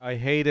I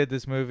hated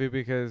this movie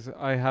because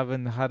I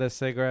haven't had a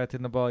cigarette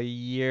in about a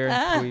year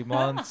and 3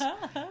 months.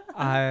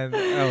 And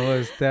I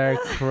was there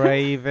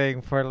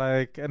craving for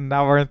like an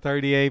hour and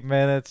 38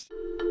 minutes.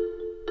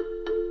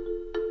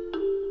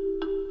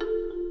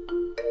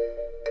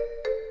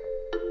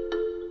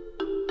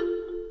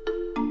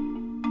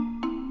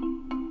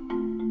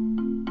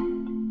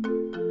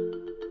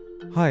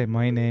 Hi,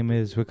 my name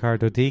is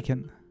Ricardo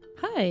Deacon.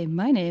 Hi,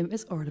 my name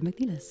is Orla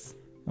McNeilis.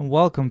 And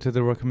welcome to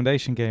the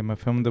Recommendation Game, a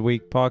Film of the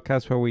Week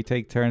podcast where we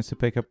take turns to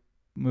pick a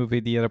movie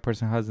the other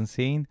person hasn't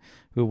seen.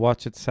 We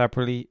watch it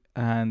separately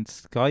and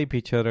Skype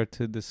each other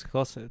to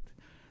discuss it.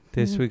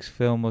 This week's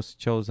film was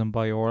chosen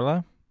by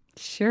Orla.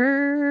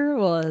 Sure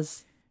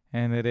was.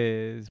 And it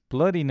is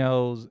Bloody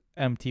Nose,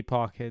 Empty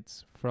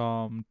Pockets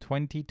from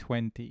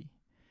 2020.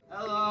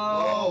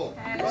 Hello.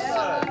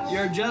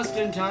 You're just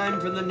in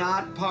time for the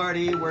Knot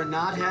party. We're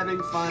not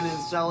having fun in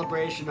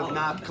celebration of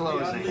Knot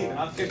closing.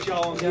 I'll get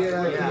y'all. Is this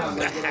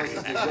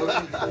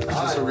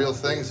a real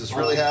thing? Is this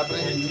really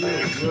happening? And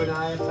you and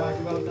I have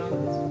talked about that?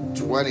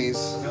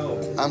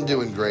 20s. I'm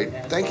doing great.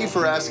 Thank you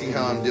for asking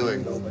how I'm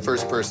doing.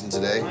 First person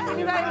today.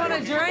 Anybody want a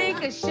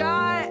drink, a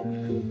shot,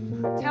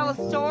 tell a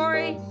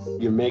story?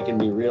 You're making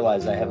me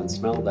realize I haven't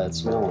smelled that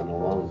smell in a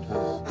long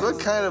time.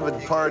 What kind of a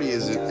party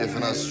is it if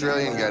an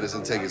Australian guy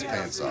doesn't take his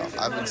pants off?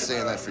 I've been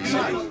saying that for years.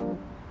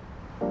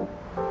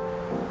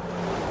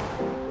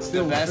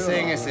 The best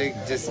thing is to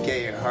just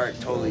get your heart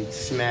totally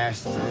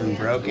smashed and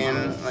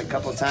broken like a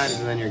couple times,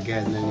 and then you're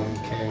good, and then you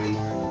don't care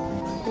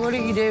anymore. What are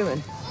you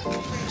doing?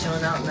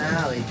 Chilling out in the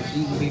alley,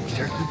 eating beef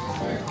jerky.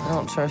 I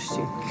don't trust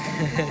you.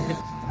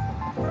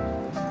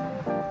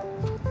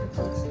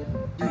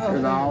 You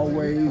can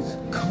always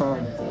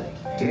come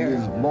to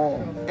this bar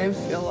And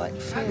feel like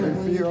family.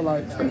 and feel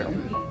like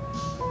family.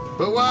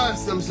 But why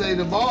some say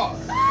the bar?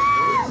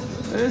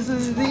 This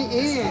is the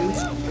end.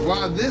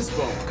 Why this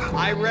bar?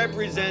 I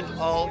represent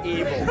all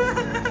evil.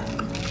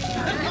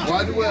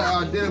 Why do we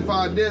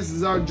identify this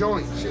as our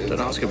joint? Don't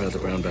ask about the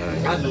brown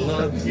bag. I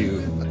love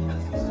you.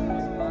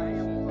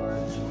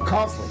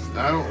 Comfort.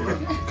 I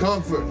don't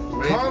comfort.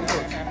 Maybe.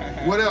 Comfort.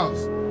 What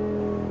else?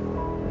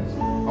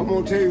 I'm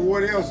gonna tell you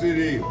what else it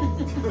is.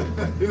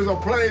 It's a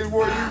place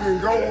where you can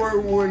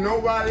go where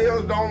nobody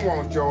else don't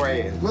want your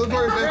ass.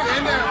 Motherfucker, that's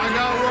in there. I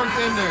got worked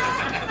in there.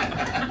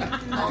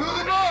 To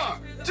the bar!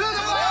 To the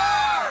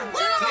bar! To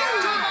the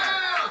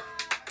bar!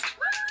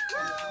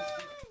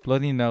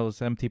 Bloody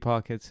Nose, Empty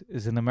Pockets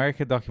is an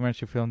American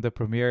documentary film that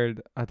premiered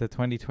at the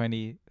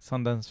 2020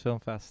 Sundance Film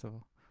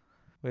Festival,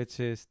 which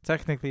is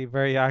technically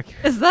very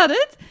accurate. Is that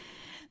it?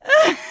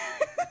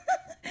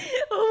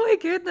 Oh my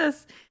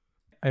goodness.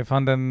 I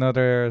found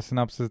another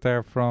synopsis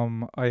there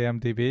from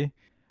IMDb.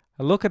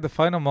 A look at the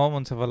final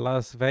moments of a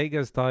Las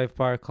Vegas dive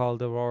bar called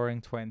the Roaring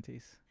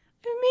Twenties.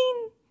 I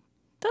mean,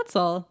 that's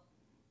all.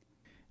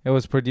 It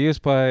was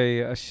produced by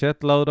a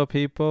shitload of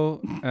people.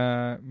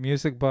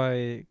 Music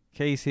by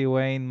Casey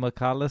Wayne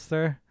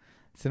McAllister.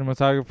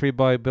 Cinematography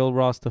by Bill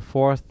Ross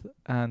IV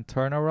and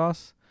Turner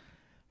Ross.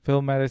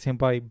 Film editing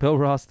by Bill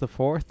Ross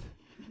IV.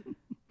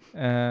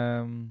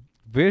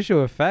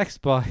 Visual effects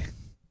by...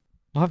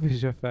 What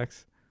visual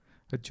effects?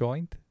 A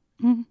joint?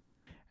 Mhm.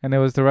 And it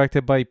was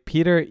directed by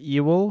Peter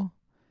Ewell,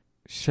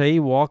 Shay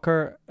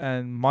Walker,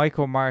 and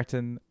Michael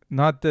Martin,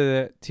 not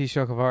the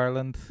Taoiseach of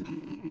Ireland.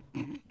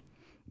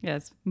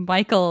 Yes,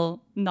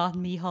 Michael, not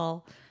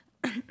Mihal.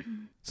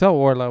 So,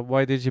 Orla,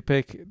 why did you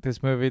pick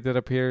this movie that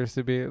appears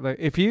to be like...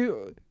 If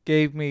you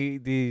gave me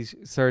these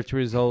search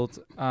results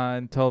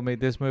and told me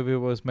this movie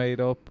was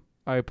made up,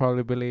 I'd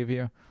probably believe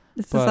you.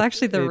 This But is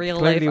actually the it real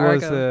life clearly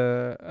was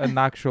Argo. an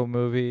actual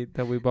movie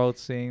that we both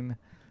seen.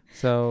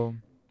 So...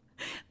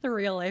 The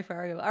real life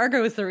Argo.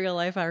 Argo is the real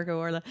life Argo,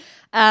 Orla.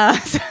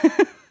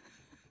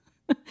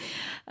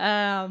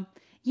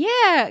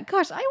 Yeah,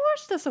 gosh, I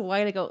watched this a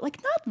while ago.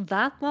 Like, not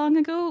that long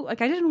ago.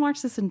 Like, I didn't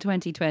watch this in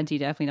 2020,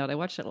 definitely not. I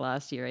watched it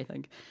last year, I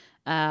think.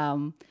 But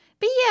yeah,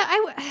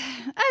 I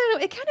don't know.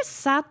 It kind of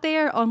sat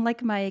there on,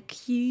 like, my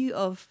queue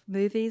of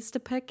movies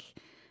to pick.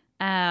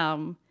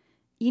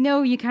 You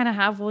know, you kind of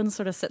have one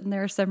sort of sitting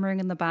there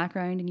simmering in the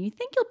background and you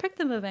think you'll pick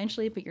them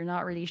eventually, but you're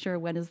not really sure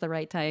when is the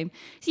right time.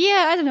 So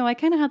yeah, I don't know. I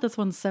kind of had this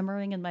one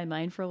simmering in my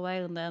mind for a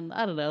while, and then,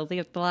 I don't know,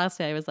 the last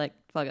day I was like,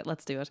 fuck it,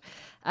 let's do it.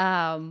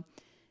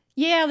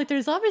 Yeah, like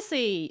there's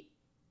obviously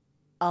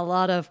a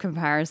lot of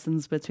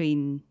comparisons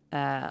between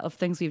of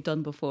things we've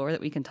done before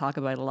that we can talk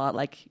about a lot,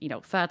 like, you know,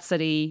 Fat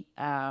City,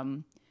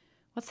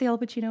 what's the Al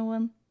Pacino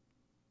one?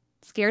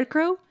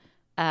 Scarecrow?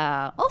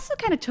 Also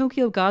kind of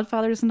Tokyo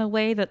Godfathers in a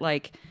way that,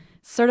 like,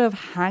 sort of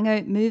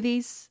hangout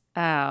movies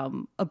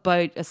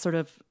about a sort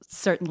of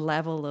certain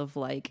level of,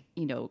 like,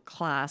 you know,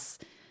 class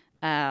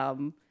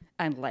and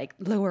like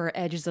lower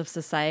edges of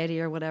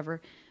society or whatever.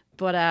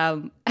 But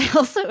I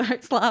was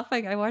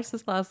laughing. I watched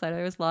this last night.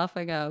 I was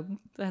laughing. I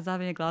was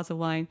having a glass of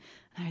wine.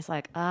 And I was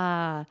like,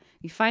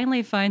 we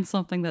finally found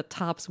something that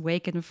tops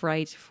Wake and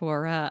Fright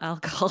for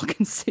alcohol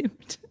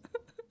consumed.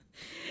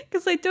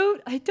 because I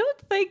don't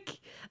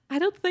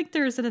think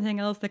there's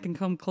anything else that can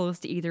come close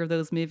to either of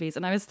those movies.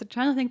 And I was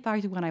trying to think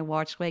back to when I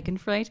watched Wake and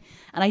Fright,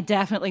 and I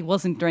definitely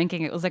wasn't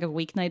drinking. It was like a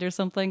weeknight or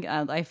something,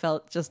 and I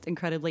felt just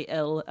incredibly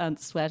ill and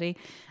sweaty.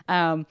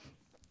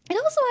 It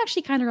also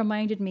actually kind of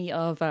reminded me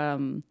of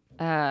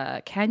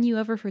Can You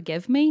Ever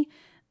Forgive Me?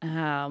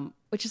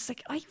 Which is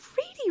like, I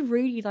really,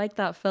 really like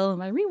that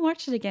film. I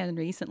rewatched it again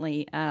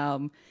recently.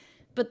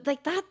 But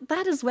like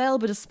that as well,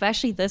 but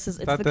especially this is...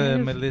 Is that the kind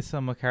of, Melissa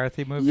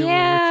McCarthy movie?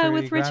 Yeah,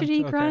 with Richard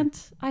E. Okay.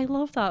 Grant. I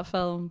love that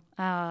film.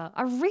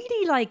 A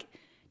really like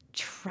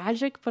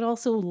tragic but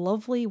also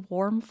lovely,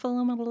 warm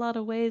film in a lot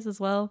of ways as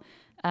well.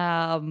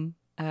 Yeah,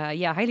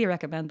 I highly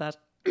recommend that.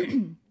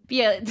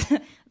 Yeah,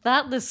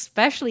 that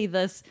especially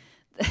this...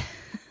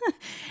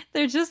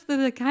 They're just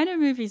the kind of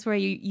movies where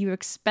you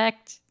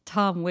expect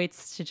Tom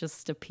Waits to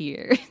just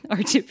appear or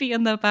to be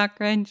in the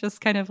background,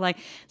 just kind of like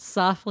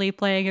softly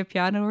playing a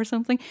piano or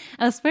something.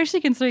 And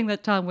especially considering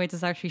that Tom Waits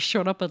has actually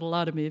shown up in a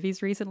lot of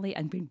movies recently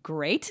and been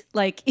great.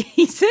 Like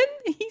he's in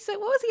what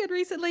was he in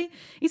recently?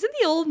 He's in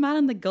The Old Man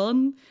and the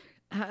Gun,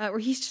 where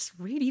he's just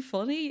really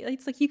funny.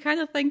 It's like you kind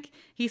of think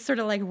he's sort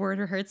of like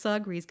Werner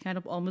Herzog, where he's kind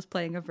of almost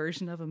playing a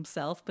version of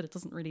himself, but it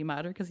doesn't really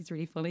matter because he's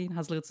really funny and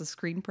has loads of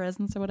screen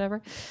presence or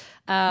whatever.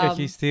 Yeah,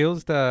 he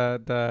steals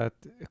the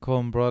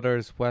Coen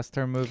Brothers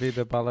Western movie,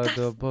 The Ballad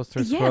of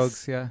Buster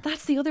Scruggs. Yeah,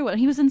 that's the other one.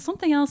 He was in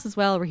something else as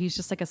well, where he's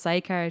just like a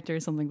side character or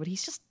something, but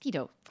he's just,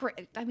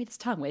 great. I mean, it's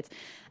Tom Waits.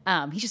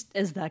 He just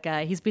is that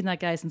guy. He's been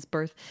that guy since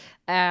birth.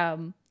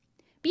 But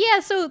yeah,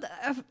 so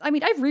I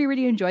mean, I've really,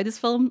 really enjoyed this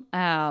film.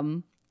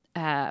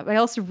 I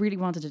also really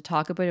wanted to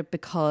talk about it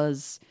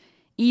because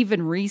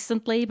even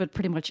recently, but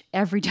pretty much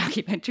every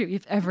documentary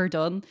we've ever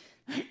done,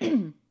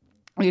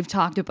 we've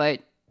talked about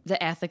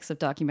the ethics of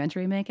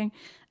documentary making.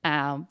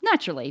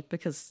 Naturally,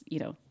 because,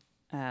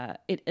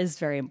 it is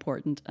very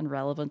important and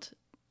relevant,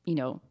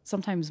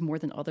 sometimes more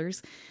than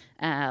others.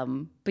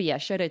 But yeah,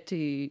 shout out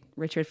to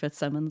Richard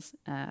Fitzsimmons,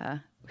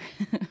 the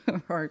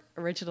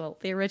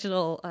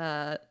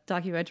original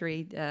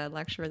documentary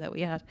lecturer that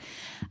we had.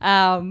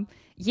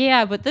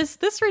 Yeah, but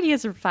this really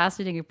is a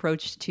fascinating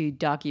approach to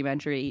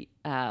documentary,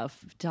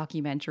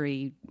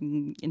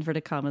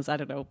 inverted commas, I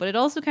don't know. But it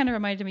also kind of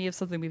reminded me of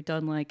something we've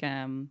done like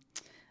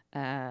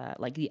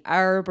The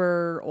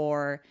Arbor,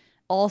 or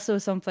also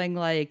something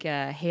like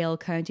Hale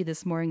County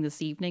This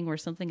Evening, where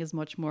something is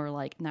much more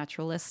like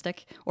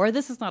naturalistic. Or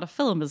this is not a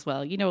film as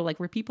well,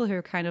 like where people who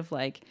are kind of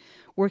like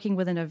working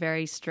within a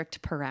very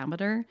strict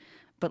parameter,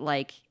 but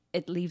like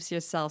it leaves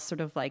yourself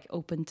sort of like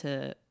open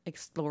to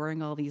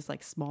exploring all these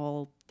like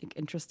small,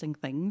 interesting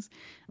things.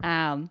 So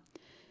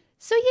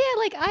yeah,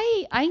 like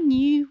I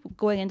knew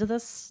going into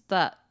this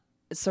that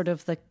sort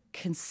of the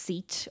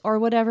conceit or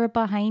whatever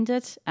behind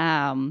it.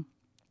 And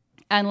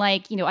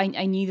like,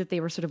 I knew that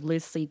they were sort of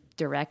loosely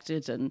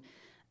directed, and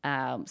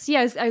so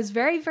yeah, I was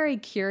very, very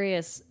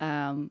curious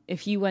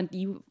if you went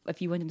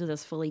into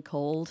this fully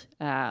cold,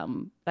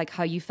 like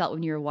how you felt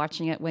when you were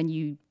watching it, when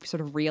you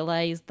sort of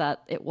realized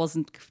that it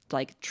wasn't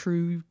like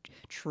true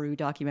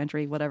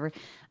documentary, whatever.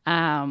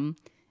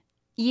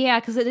 Yeah,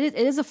 because it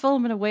is a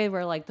film in a way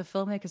where like the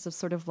filmmakers have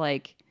sort of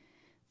like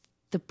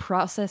the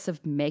process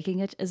of making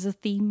it is a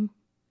theme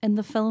in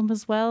the film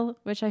as well,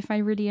 which I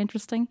find really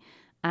interesting.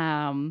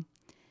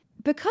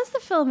 Because the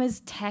film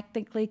is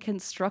technically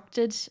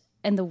constructed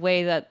in the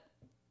way that,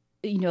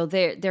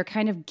 they're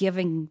kind of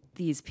giving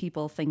these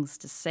people things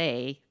to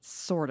say,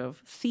 sort of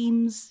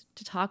themes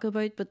to talk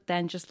about, but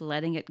then just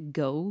letting it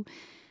go.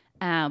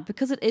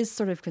 Because it is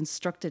sort of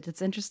constructed,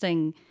 it's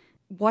interesting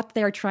what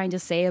they're trying to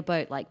say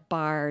about like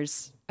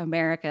bars,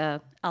 America,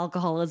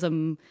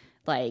 alcoholism,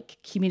 like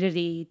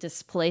community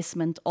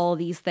displacement, all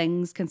these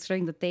things,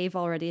 considering that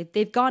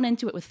they've gone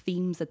into it with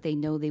themes that they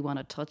know they want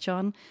to touch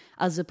on,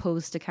 as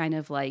opposed to kind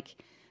of like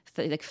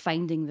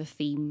finding the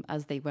theme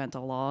as they went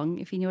along,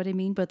 if you know what I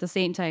mean. But at the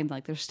same time,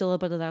 like there's still a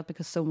bit of that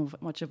because so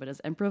much of it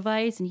is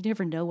improvised, and you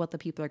never know what the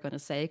people are going to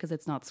say because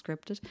it's not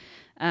scripted.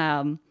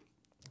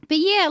 But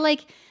yeah,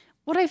 like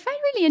what I find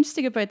really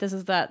interesting about this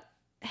is that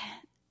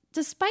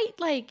despite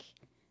like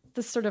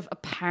the sort of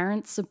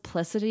apparent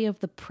simplicity of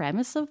the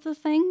premise of the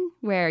thing,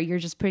 where you're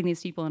just putting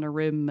these people in a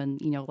room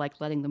and, like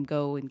letting them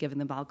go and giving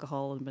them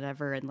alcohol and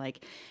whatever. And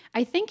like,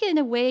 I think in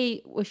a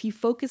way, if you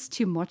focus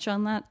too much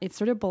on that, it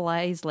sort of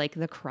belies like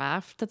the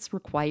craft that's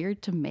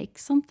required to make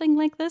something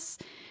like this,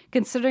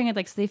 considering it,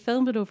 like, so they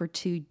filmed it over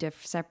 2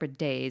 separate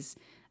days,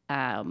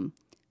 of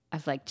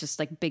like, just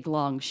like big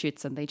long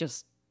shoots, and they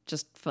just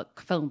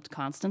filmed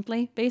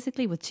constantly,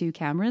 basically with 2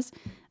 cameras.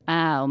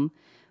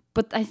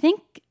 But I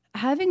think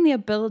having the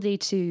ability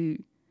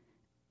to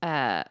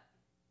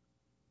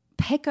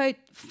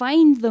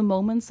find the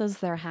moments as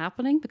they're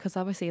happening, because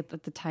obviously at the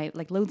time,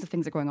 like loads of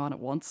things are going on at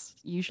once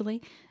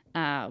usually.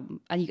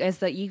 And as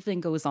the evening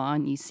goes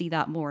on, you see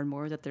that more and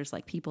more, that there's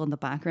like people in the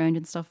background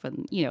and stuff.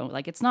 And,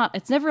 like it's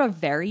never a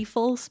very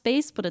full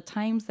space, but at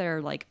times there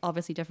are like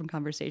obviously different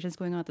conversations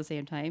going on at the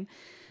same time.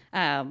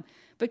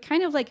 But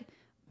kind of like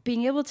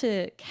being able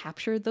to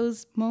capture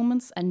those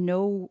moments and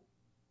know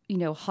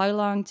how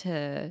long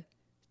to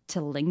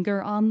to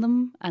linger on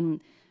them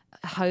and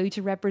how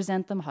to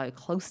represent them, how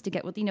close to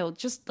get with,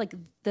 just like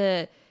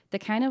the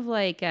kind of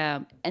like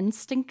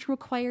instinct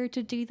required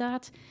to do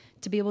that,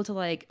 to be able to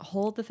like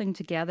hold the thing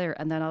together,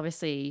 and then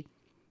obviously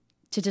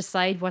to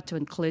decide what to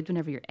include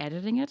whenever you're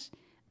editing it.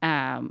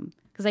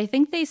 Because I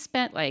think they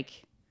spent I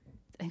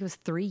think it was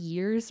 3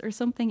 years or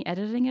something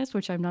editing it,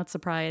 which I'm not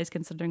surprised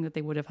considering that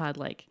they would have had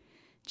like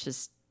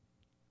just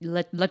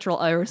literal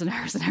hours and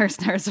hours and hours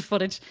and hours of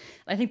footage.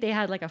 I think they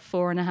had like a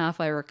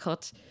 4.5 hour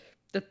cut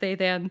that they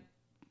then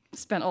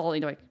spent all,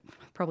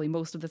 probably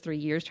most of the 3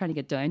 years trying to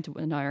get down to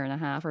an hour and a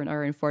half or an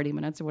hour and 40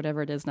 minutes or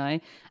whatever it is now.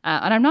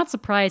 And I'm not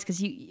surprised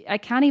because I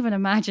can't even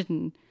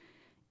imagine,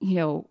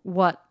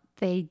 what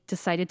they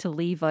decided to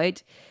leave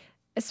out,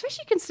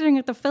 especially considering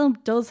that the film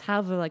does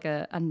have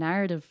a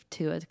narrative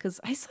to it. Because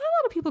I saw a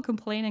lot of people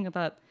complaining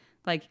about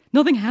like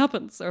nothing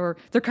happens, or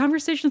their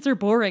conversations are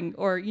boring,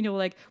 or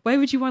why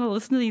would you want to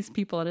listen to these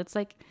people? And it's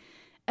like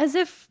as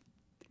if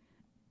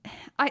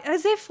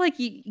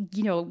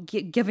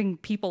giving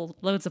people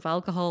loads of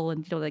alcohol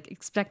and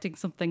expecting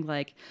something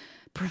like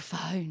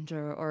profound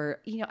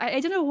or I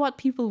don't know what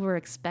people were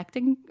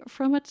expecting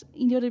from it,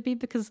 to be,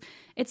 because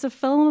it's a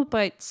film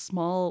about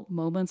small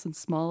moments and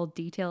small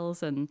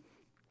details and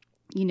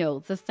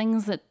the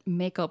things that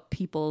make up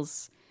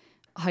people's,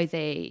 how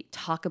they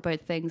talk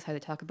about things, how they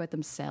talk about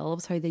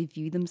themselves, how they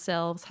view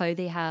themselves, how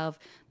they have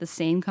the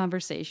same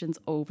conversations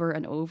over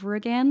and over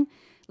again.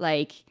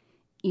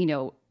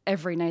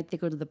 Every night they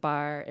go to the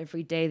bar,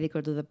 every day they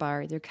go to the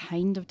bar, they're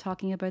kind of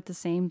talking about the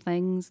same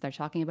things. They're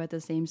talking about the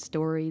same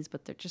stories,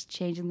 but they're just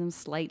changing them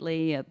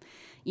slightly. And,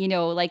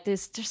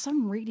 there's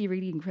some really,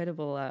 really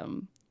incredible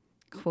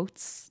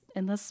quotes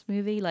in this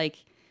movie.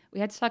 We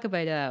had to talk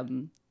about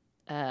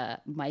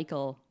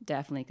Michael,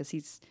 definitely, because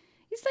he's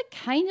like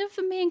kind of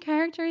the main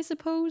character, I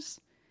suppose.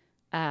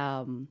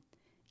 As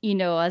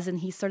in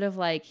he's sort of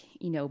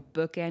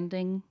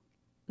bookending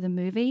the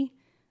movie.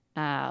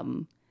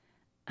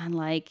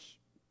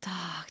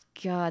 Oh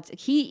God,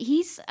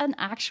 he's an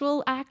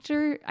actual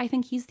actor. I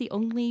think he's the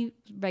only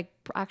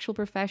actual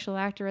professional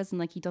actor, as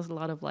in he does a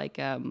lot of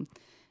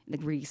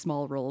really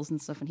small roles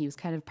and stuff. And he was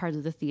kind of part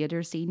of the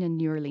theater scene in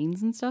New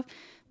Orleans and stuff.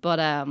 But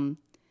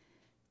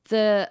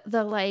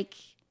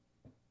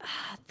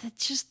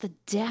just the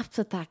depth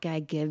that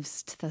guy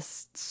gives to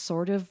this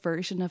sort of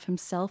version of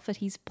himself that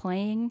he's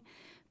playing,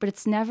 but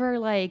it's never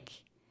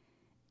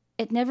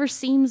it never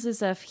seems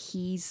as if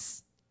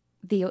he's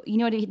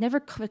it never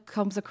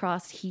comes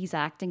across he's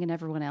acting and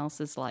everyone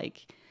else is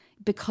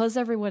because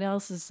everyone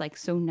else is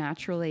so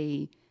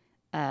naturally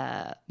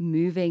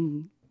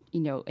moving,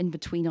 in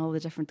between all the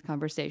different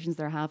conversations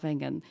they're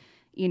having, and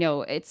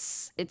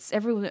it's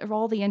everyone,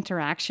 all the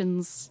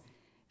interactions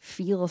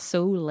feel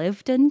so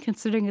lived in,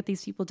 considering that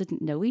these people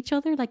didn't know each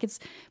other. But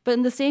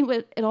in the same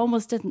way, it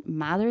almost didn't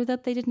matter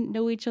that they didn't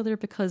know each other,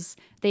 because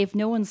they've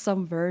known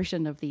some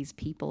version of these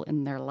people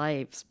in their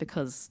lives,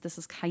 because this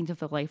is kind of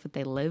the life that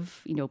they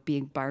live,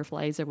 being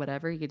barflies or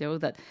whatever,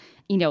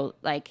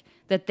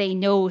 that they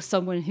know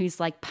someone who's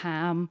like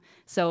Pam,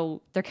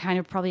 so they're kind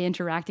of probably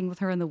interacting with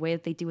her in the way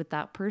that they do with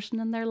that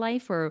person in their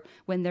life, or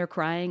when they're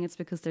crying, it's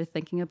because they're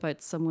thinking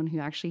about someone who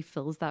actually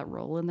fills that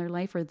role in their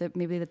life, or that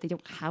maybe that they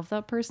don't have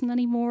that person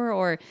anymore,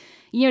 or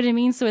you know what I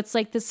mean? So it's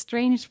this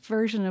strange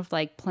version of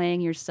playing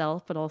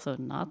yourself, but also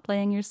not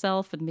playing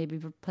yourself, and maybe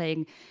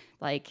playing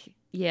I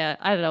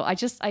don't know.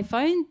 I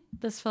find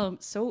this film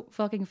so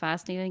fucking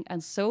fascinating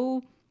and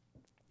so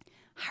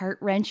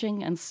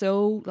heart-wrenching and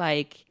so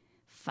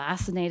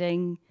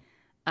fascinating.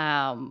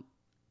 And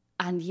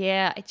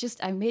yeah,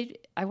 I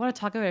want to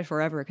talk about it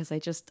forever, because I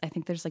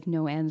think there's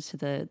no end to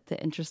the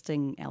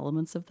interesting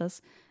elements of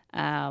this.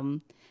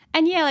 And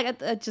yeah,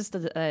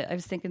 I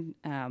was thinking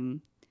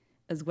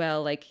as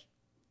well,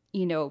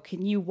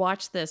 can you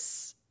watch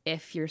this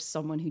if you're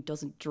someone who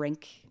doesn't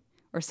drink,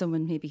 or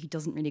someone maybe who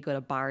doesn't really go to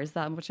bars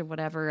that much or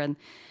whatever? And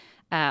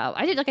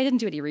I didn't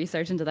do any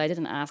research into that. I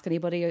didn't ask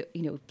anybody,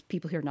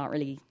 people who are not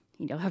really,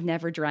 have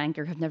never drank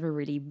or have never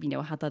really,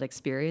 had that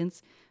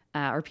experience,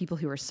 or people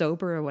who are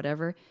sober or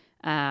whatever.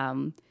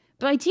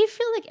 But I do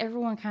feel like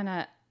everyone kind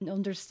of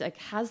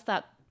has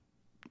that,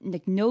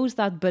 knows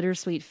that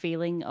bittersweet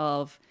feeling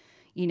of,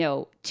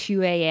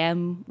 2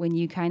 a.m. when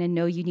you kind of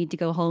know you need to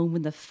go home,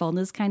 when the fun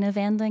is kind of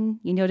ending.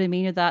 You know what I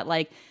mean? Or that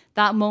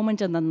that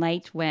moment in the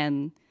night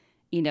when,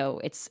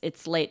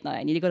 it's late now,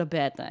 I need to go to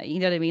bed now. You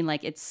know what I mean?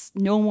 It's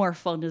no more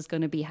fun is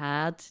going to be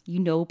had,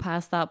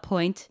 past that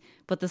point.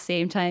 But at the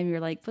same time, you're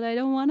but I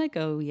don't want to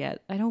go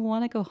yet. I don't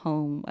want to go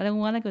home. I don't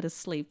want to go to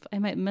sleep. I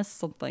might miss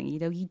something.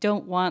 You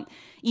don't want,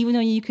 even though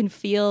you can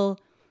feel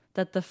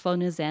that the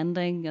fun is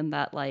ending and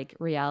that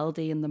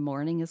reality in the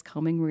morning is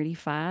coming really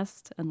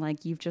fast, and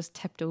you've just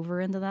tipped over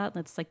into that,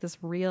 and it's this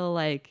real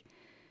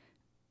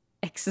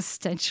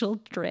existential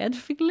dread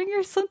feeling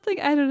or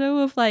something. I don't know,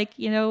 of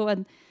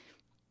and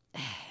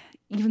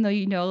even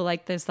though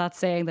there's that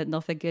saying that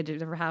nothing good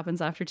ever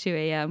happens after 2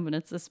 a.m. and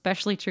it's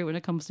especially true when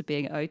it comes to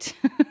being out.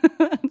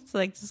 It's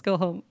just go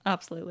home.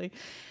 Absolutely.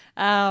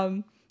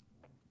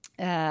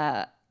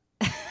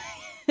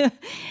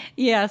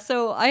 Yeah,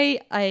 so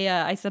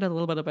I said a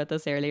little bit about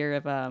this earlier.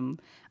 Of I'm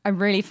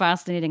really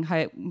fascinating how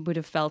it would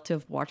have felt to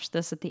have watched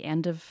this at the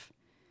end of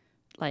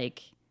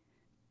like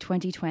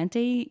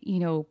 2020. You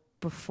know,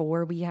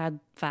 before we had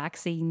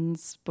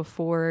vaccines,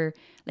 before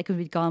like when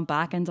we'd gone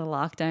back into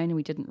lockdown and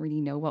we didn't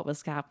really know what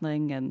was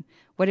happening and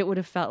what it would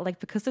have felt like,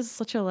 because this is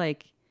such a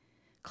like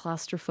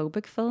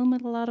claustrophobic film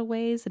in a lot of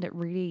ways, and it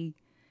really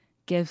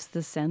gives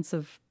the sense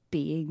of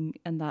being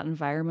in that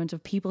environment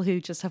of people who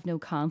just have no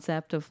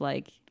concept of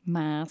like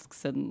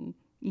masks and,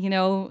 you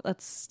know,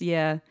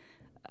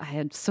 I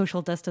had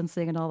social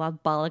distancing and all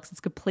that bollocks. It's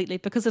completely,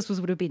 because this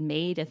would have been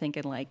made, I think,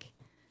 in like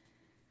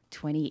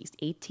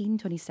 2018,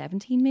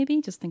 2017,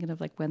 maybe, just thinking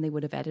of like when they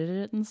would have edited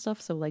it and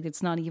stuff. So like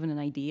it's not even an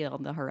idea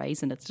on the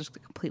horizon. It's just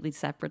completely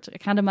separate. I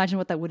can't imagine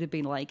what that would have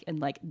been like in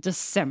like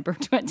December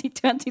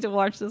 2020 to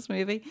watch this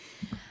movie.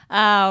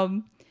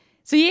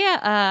 So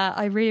yeah,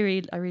 I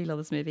really love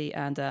this movie,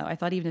 and I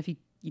thought even if you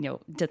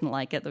didn't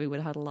like it, that we would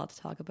have had a lot to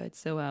talk about.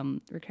 So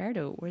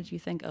Ricardo, what did you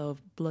think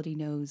of Bloody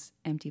Nose,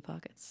 Empty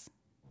Pockets?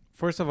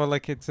 First of all,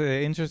 like, it's an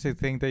interesting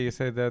thing that you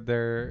said that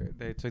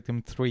they took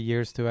them 3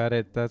 years to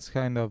edit. That's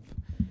kind of,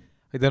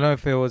 I don't know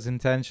if it was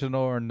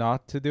intentional or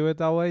not to do it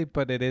that way,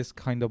 but it is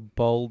kind of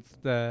bold.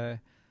 You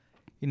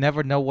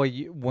never know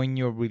when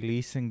you're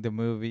releasing the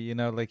movie. You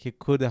know, like it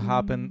could have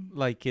happened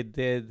like it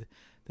did.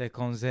 That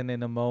comes in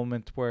a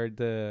moment where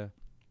the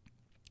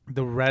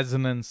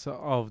resonance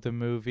of the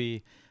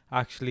movie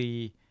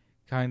actually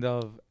kind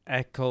of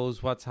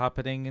echoes what's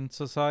happening in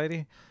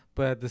society.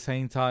 But at the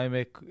same time,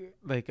 it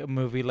like a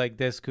movie like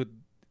this could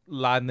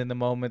land in a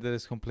moment that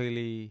is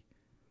completely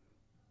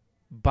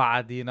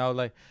bad. You know,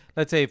 like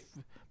let's say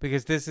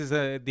because this is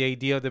the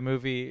idea of the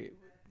movie.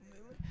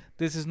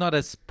 This is not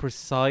as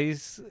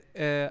precise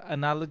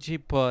analogy,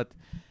 but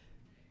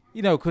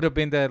you know, could have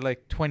been that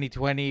like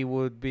 2020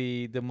 would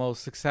be the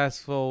most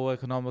successful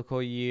economical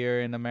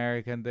year in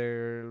America, and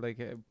there like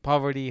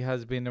poverty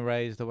has been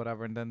erased or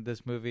whatever, and then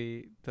this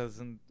movie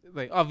doesn't,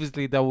 like,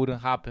 obviously that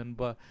wouldn't happen,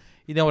 but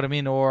you know what I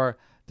mean. Or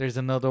there's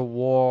another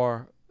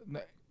war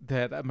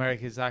that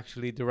America is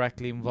actually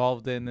directly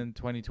involved in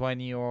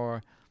 2020,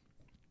 or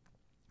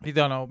you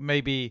don't know,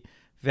 maybe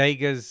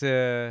Vegas,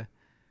 the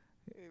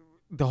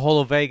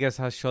whole of Vegas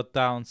has shut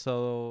down,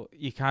 so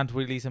you can't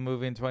release a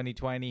movie in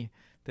 2020.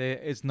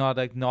 It's not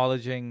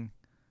acknowledging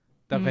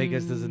that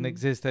Vegas doesn't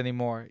exist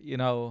anymore. You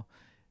know,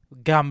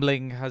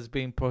 gambling has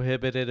been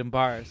prohibited in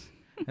bars,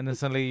 and then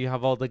suddenly you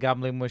have all the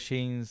gambling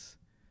machines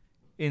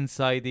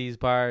inside these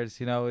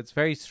bars. You know, it's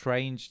very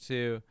strange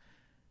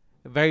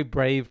very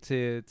brave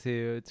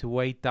to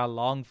wait that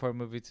long for a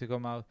movie to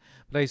come out.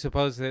 But I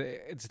suppose that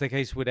it's the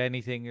case with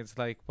anything. It's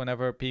like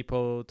whenever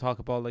people talk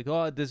about like,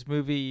 oh, this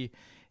movie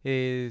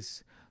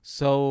is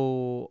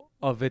so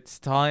of its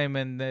time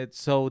and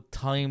it's so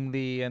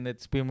timely and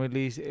it's been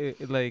released,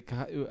 like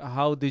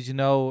how did you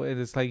know?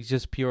 It's like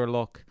just pure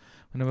luck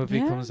when a movie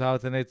comes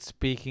out and it's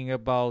speaking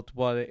about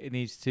what it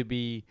needs to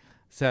be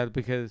said,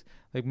 because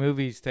like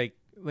movies take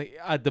like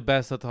at the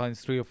best of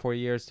times 3 or 4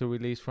 years to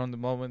release, from the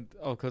moment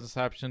of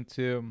conception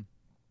to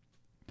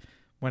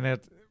when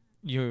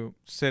you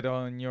sit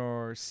on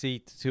your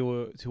seat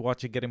to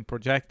watch it getting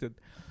projected.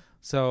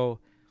 So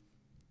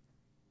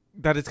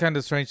that is kind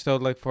of strange though,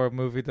 like for a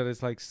movie that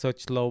is like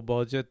such low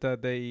budget,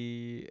 that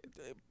they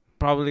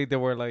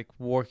were like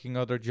working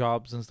other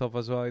jobs and stuff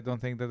as well. I don't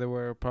think that they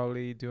were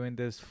probably doing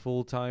this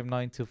full time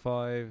 9 to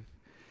 5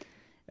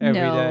 every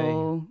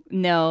day.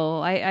 No,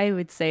 I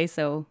would say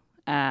so.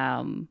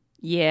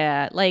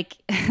 Yeah, like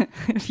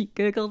if you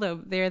Google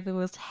them, they're the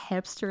most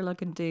hipster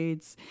looking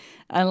dudes.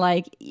 And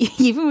like,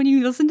 even when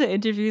you listen to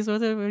interviews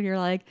with them, and you're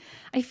like,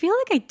 I feel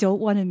like I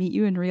don't want to meet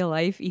you in real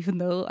life, even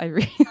though I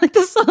really like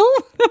this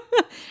film.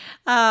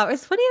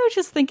 It's funny, I was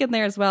just thinking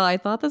there as well. I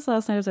thought this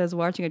last night as I was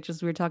watching it,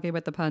 just we were talking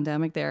about the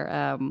pandemic there.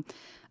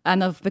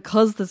 And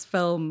because this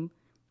film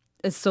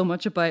is so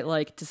much about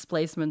like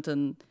displacement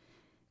and,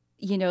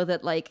 you know,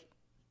 that like,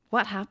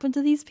 what happened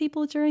to these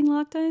people during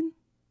lockdown?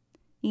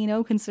 You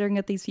know, considering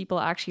that these people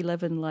actually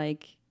live in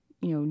like,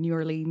 you know, New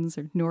Orleans,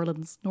 you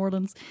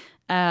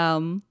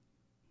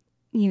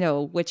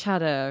know, which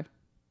had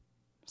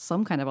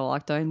some kind of a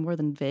lockdown more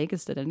than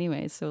Vegas did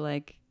anyway. So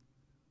like,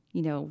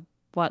 you know,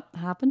 what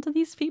happened to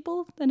these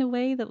people in a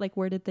way that like,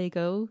 where did they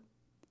go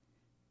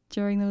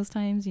during those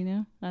times? You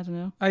know, I don't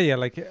know. Oh yeah,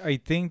 like I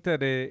think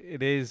that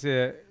it is.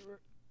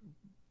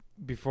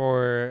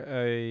 Before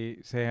I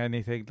say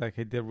anything, like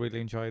I did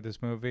really enjoy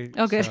this movie.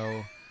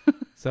 Okay.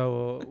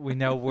 So we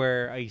know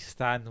where I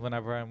stand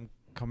whenever I'm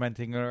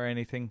commenting or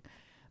anything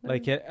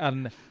like it.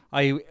 And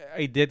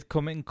I did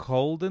come in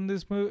cold in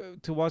this movie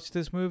to watch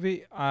this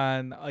movie,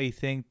 and I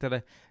think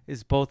that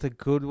it's both a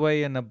good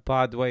way and a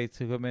bad way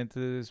to come into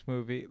this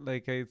movie.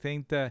 Like I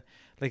think that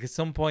like at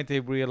some point they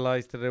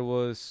realized that it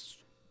was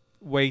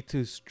way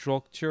too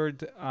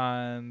structured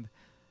and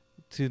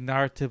too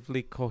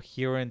narratively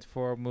coherent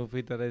for a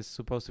movie that is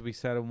supposed to be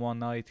set in one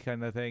night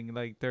kind of thing.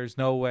 Like there's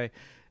no way,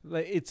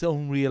 like it's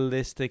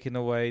unrealistic in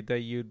a way that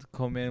you'd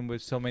come in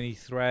with so many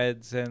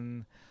threads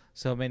and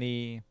so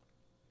many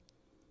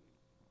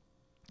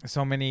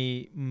so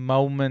many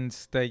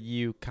moments that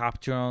you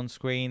capture on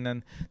screen,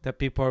 and that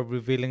people are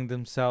revealing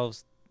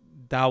themselves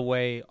that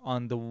way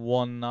on the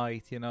one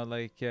night. You know,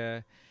 like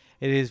it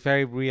is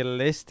very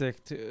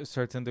realistic to a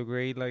certain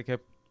degree. Like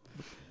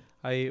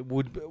I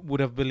would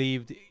have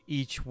believed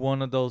each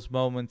one of those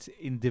moments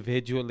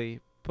individually,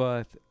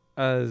 but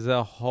as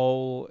a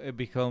whole, it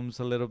becomes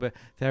a little bit.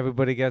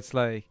 Everybody gets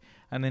like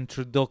an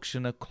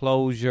introduction, a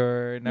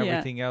closure, and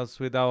everything else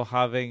without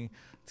having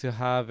to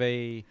have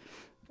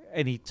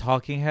any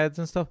talking heads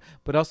and stuff.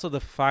 But also the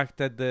fact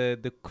that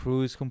the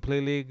crew is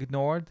completely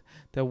ignored,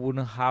 that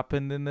wouldn't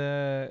happen in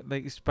the,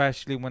 like,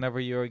 especially whenever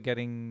you're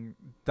getting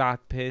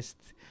that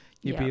pissed,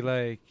 you'd be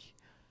like,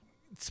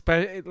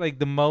 like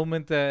the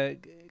moment that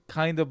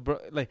kind of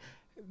like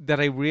that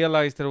I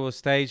realized that it was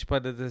staged,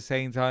 but at the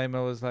same time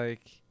I was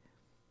like,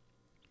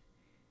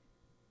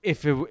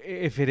 if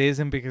it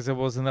isn't because it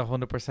wasn't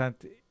 100%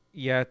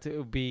 yet, it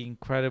would be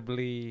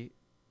incredibly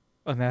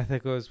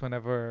unethical. Is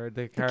whenever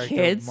the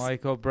character of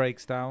Michael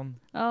breaks down.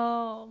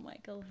 Oh,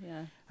 Michael,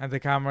 yeah. And the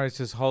camera is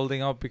just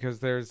holding up because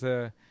there's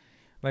I'm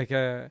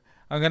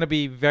gonna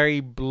be very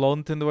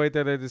blunt in the way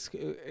that I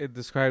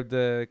describe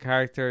the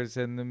characters,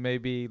 and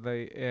maybe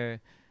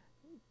like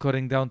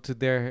cutting down to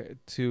their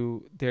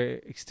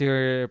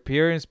exterior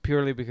appearance,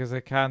 purely because I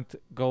can't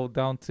go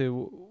down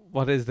to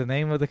what is the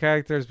name of the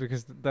characters,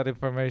 because that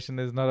information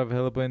is not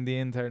available in the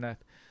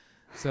internet.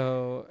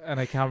 So, and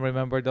I can't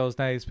remember those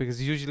names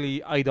because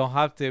usually I don't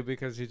have to,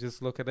 because you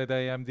just look at the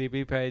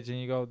IMDb page and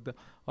you go,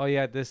 oh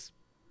yeah, this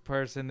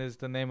person is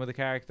the name of the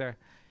character.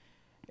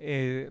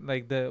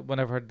 Like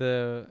whenever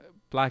the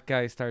black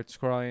guy starts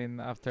crying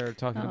after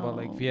talking about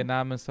like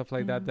Vietnam and stuff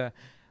like that,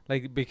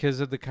 like because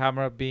of the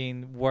camera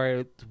being where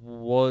it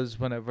was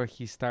whenever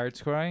he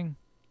starts crying,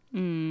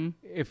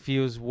 it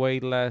feels way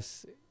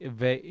less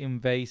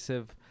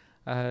invasive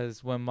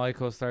as when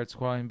Michael starts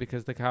crying,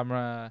 because the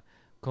camera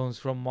comes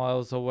from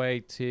miles away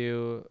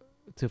to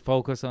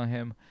focus on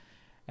him.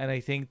 And I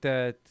think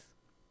that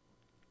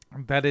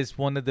is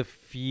one of the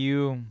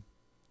few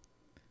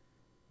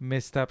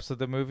missteps of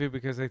the movie,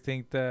 because I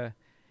think that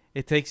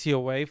it takes you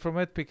away from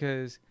it,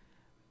 because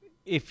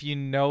if you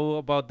know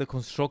about the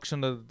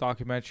construction of the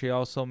documentary, it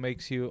also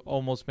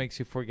almost makes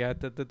you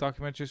forget that the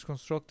documentary is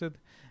constructed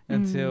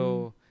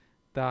until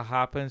that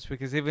happens,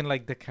 because even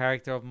like the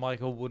character of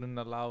Michael wouldn't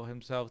allow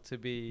himself to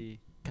be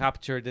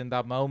captured in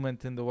that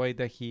moment in the way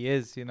that he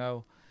is, you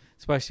know,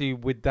 especially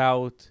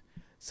without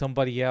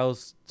somebody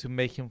else to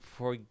make him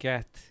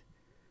forget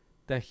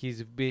that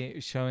he's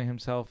showing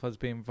himself as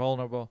being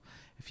vulnerable.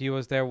 If he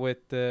was there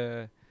with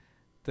the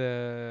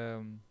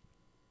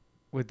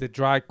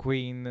drag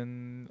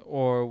queen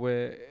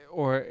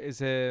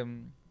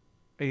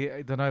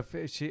I don't know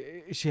if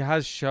she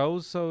has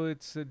shows, so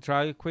it's a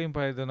drag queen,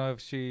 but I don't know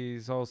if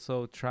she's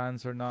also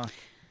trans or not.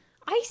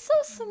 I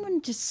saw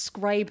someone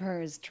describe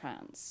her as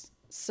trans.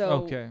 So,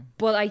 okay.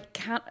 But I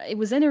can't, it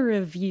was in a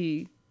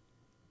review,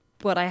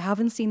 but I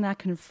haven't seen that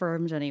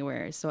confirmed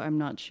anywhere, so I'm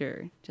not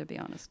sure, to be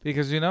honest.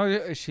 Because, you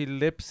know, she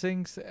lip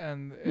syncs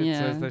and it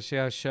says that she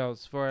has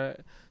shows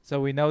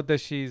so we know that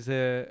she's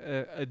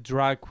a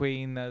drag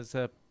queen as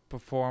a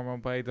performer,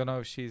 but I don't know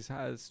if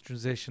has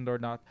transitioned or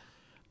not.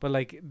 But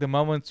like the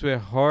moments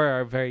with her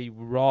are very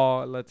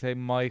raw. Let's say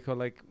Michael,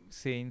 like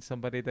seeing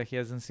somebody that he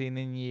hasn't seen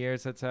in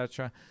years,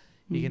 etc.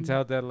 You can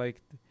tell that, like,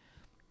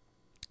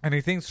 and I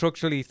think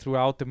structurally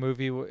throughout the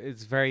movie,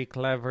 it's very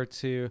clever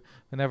to,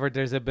 whenever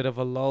there's a bit of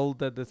a lull,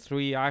 that the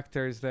three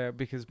actors there,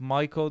 because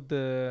Michael,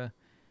 the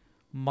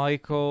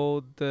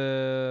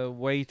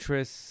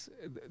waitress,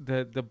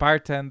 the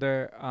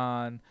bartender,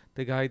 and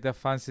the guy that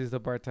fancies the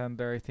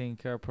bartender, I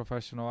think are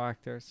professional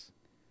actors.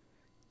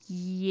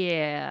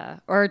 Yeah,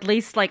 or at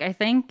least, like, I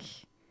think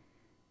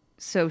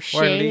so. Shay,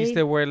 or at least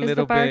they were a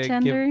little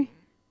bit.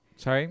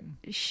 Sorry?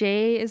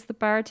 Shay is the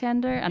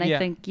bartender, and I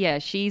think,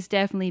 she's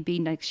definitely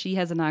been, like, she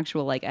has an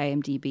actual, like,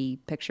 IMDb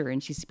picture,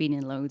 and she's been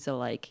in loads of,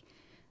 like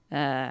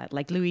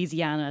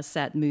Louisiana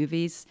set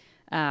movies,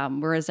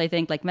 whereas I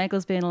think, like,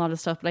 Michael's been in a lot of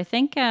stuff, but I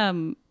think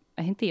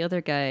the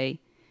other guy,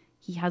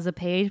 he has a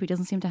page, but he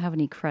doesn't seem to have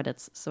any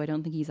credits, so I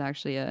don't think he's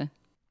actually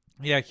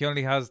he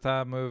only has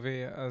that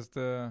movie as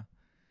the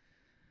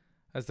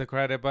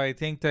credit, but I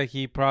think that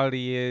he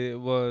probably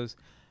was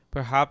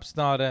perhaps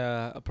not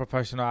a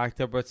professional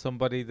actor, but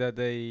somebody that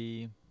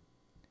they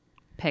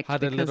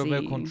had a little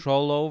bit of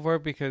control over,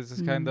 because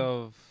it's kind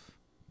of,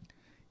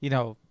 you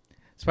know,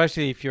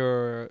 especially if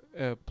you're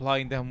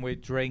applying them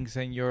with drinks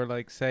and you're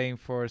like saying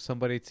for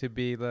somebody to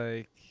be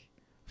like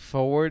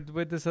forward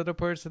with this other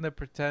person and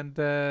pretend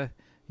that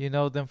you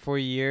know them for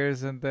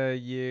years and that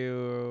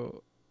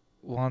you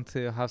want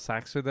to have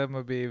sex with them,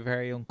 would be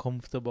very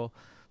uncomfortable.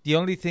 The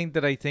only thing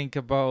that I think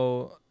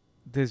about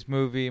this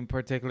movie in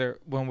particular,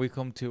 when we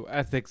come to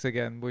ethics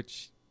again,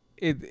 which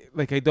I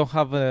don't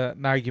have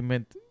an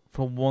argument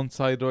from one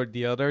side or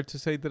the other to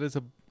say that it's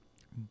a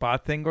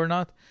bad thing or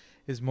not,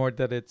 is more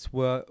that it's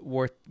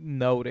worth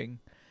noting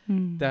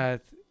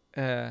that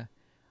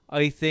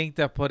I think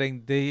that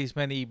putting these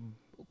many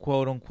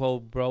quote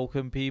unquote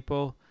broken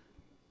people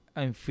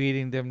I'm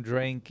feeding them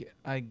drink,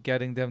 I'm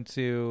getting them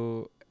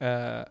to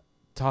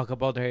talk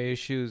about their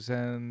issues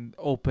and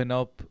open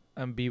up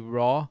and be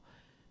raw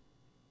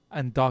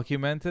and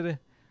documented it,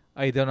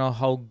 I don't know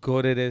how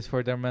good it is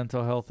for their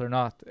mental health or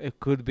not. It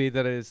could be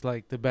that it's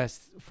like the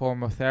best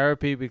form of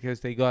therapy because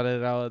they got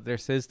it out of their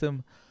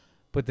system,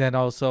 but then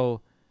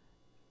also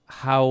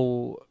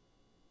how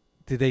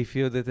did they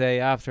feel the day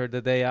after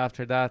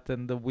that,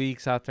 and the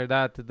weeks after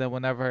that, and then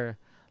whenever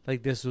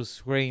like this was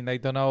screened. I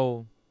don't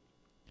know.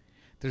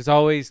 There's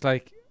always,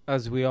 like,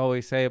 as we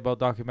always say about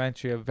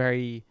documentary, a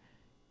very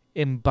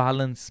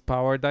imbalanced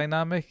power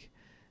dynamic.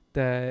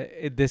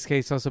 In this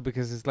case also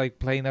because it's like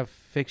playing a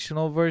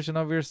fictional version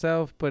of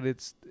yourself, but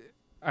it's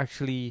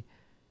actually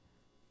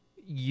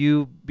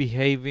you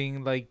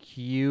behaving like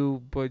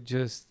you, but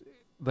just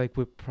like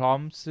with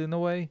prompts in a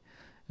way.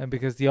 And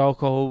because the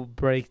alcohol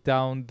break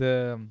down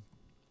the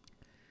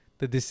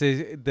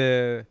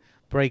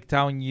break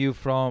down you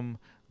from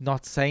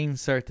not saying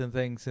certain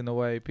things in a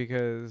way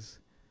because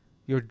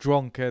you're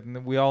drunk,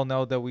 and we all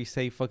know that we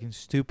say fucking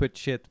stupid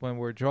shit when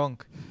we're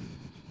drunk.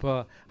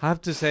 But I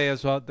have to say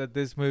as well that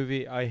this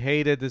movie, I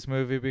hated this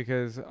movie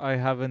because I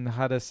haven't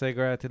had a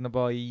cigarette in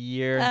about a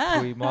year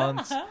and 3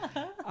 months.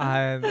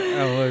 And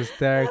I was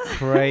there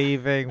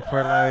craving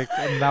for like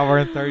an hour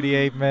and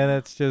 38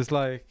 minutes, just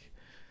like.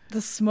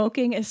 The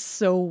smoking is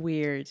so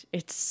weird.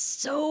 It's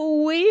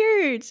so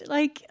weird.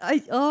 Like,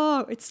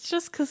 it's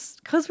just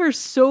because we're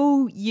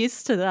so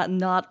used to that,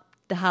 not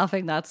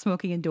having that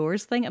smoking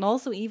indoors thing. And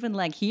also even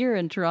like here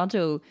in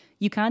Toronto,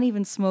 you can't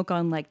even smoke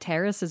on like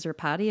terraces or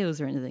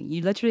patios or anything.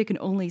 You literally can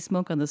only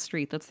smoke on the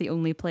street. That's the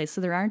only place.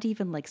 So there aren't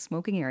even like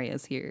smoking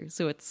areas here.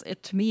 So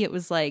to me, it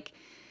was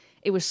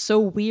so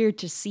weird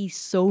to see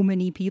so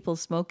many people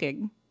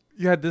smoking.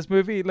 Yeah, this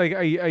movie, like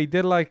I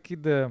did like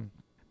the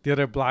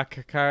other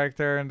black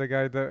character and the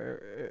guy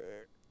that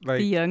like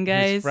the young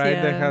guys, his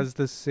friend that has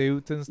the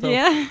suit and stuff.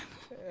 Yeah.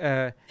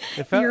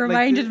 It felt you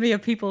reminded me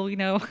of people we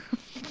know.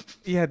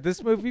 Yeah,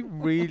 this movie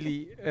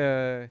really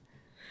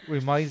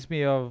reminds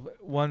me of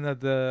one of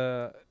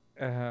the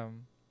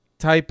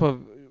type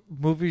of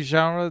movie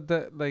genre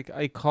that like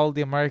I call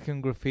the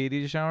American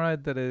Graffiti genre.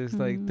 That is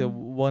like the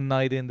one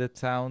night in the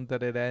town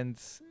that it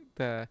ends.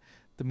 The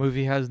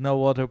movie has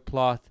no other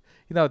plot.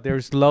 You know,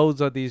 there's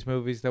loads of these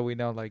movies that we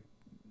know, like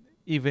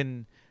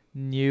even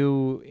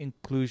new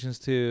inclusions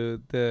to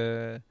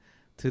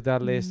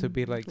that list would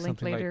be like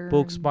something like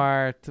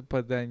Booksmart,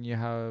 but then you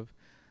have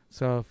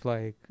stuff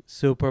like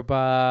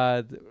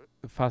Superbad,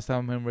 Fast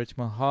Time in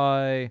Richmond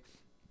High,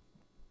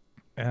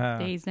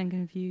 Dazed and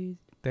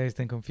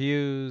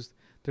Confused.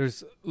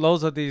 There's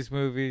loads of these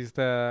movies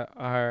that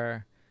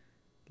are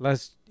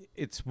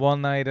it's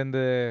one night in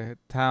the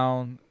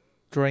town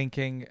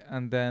drinking,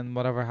 and then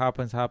whatever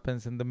happens,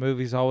 and the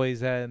movies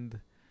always end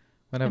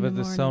whenever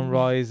the sun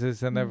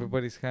rises, and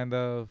everybody's kind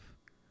of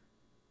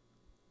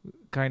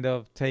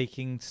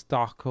taking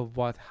stock of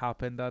what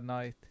happened that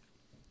night.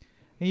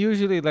 And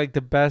usually, like,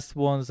 the best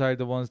ones are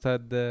the ones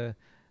that the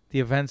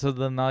events of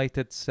the night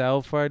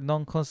itself are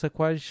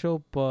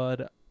non-consequential,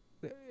 but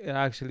it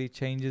actually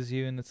changes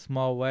you in a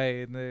small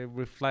way, and it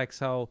reflects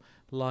how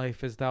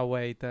life is that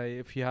way. That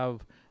if you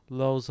have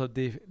loads of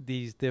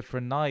these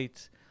different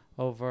nights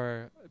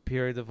over a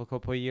period of a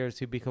couple of years,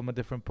 you become a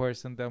different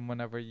person than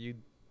whenever you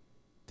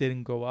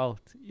didn't go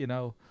out, you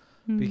know,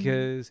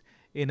 because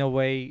in a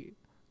way,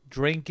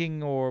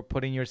 drinking or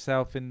putting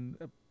yourself in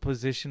a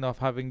position of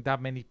having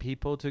that many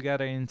people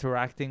together,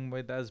 interacting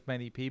with as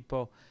many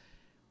people,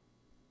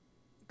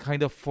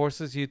 kind of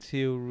forces you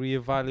to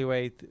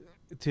evaluate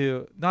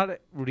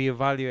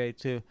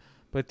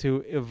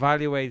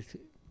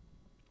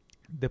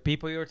the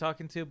people you're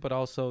talking to, but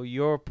also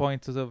your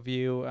points of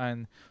view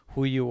and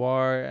who you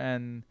are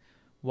and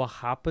what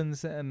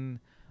happens, and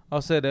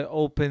also it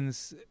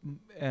opens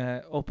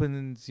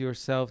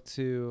yourself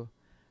to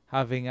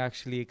having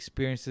actually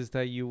experiences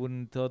that you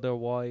wouldn't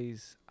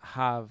otherwise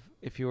have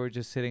if you were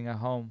just sitting at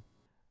home.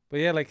 But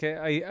yeah, like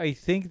I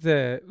think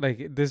that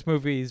like this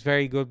movie is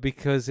very good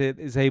because it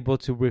is able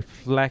to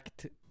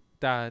reflect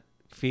that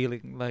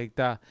feeling, like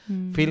that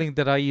feeling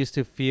that I used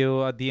to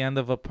feel at the end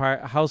of a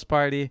house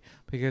party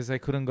because I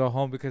couldn't go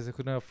home because I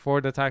couldn't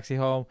afford a taxi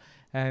home,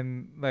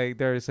 and like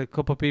there's a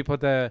couple people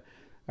that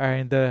are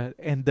in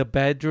the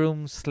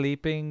bedroom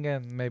sleeping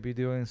and maybe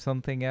doing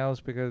something else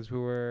because we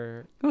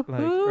were like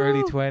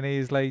early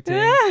 20s, late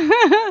teens.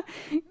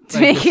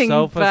 Taking the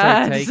sofas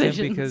bad are taken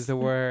decisions. because they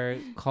were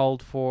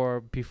called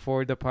for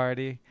before the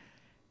party,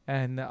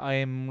 and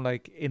I'm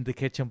like in the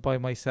kitchen by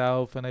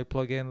myself, and I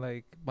plug in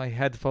like my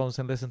headphones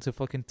and listen to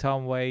fucking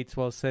Tom Waits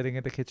while sitting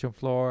in the kitchen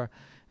floor,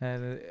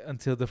 and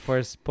until the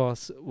first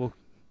bus will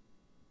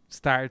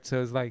start.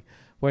 So it's like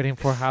waiting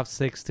for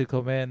 6:30 to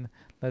come in.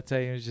 Let's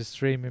say you're just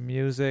streaming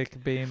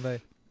music, being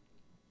like,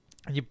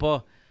 and you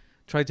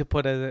try to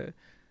put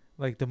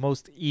like the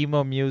most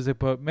emo music,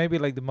 but maybe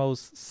like the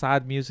most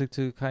sad music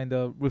to kind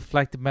of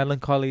reflect the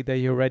melancholy that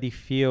you already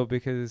feel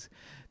because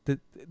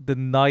the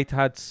night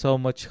had so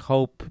much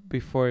hope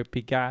before it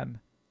began.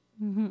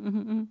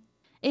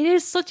 it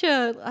is such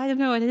a, I don't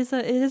know, it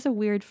is a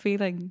weird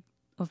feeling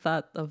of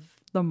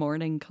the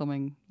morning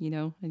coming,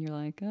 and you're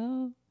like,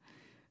 oh,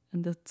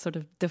 and the sort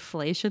of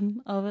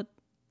deflation of it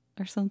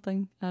or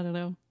something. I don't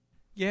know.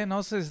 Yeah, and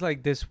also it's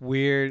like this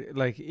weird,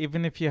 like,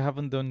 even if you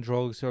haven't done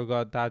drugs or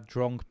got that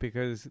drunk,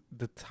 because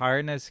the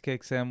tiredness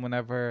kicks in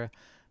whenever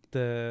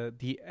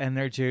the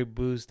energy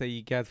boost that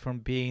you get from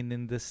being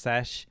in the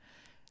sesh,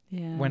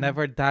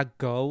 whenever that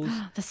goes.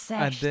 The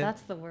sesh,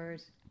 that's the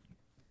word.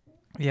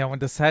 Yeah, when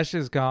the sesh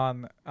is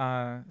gone,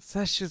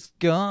 sesh is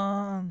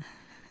gone.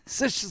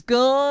 Sesh is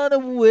gone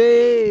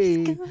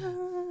away.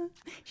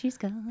 She's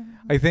gone.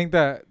 I think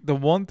that the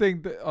one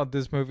thing on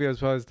this movie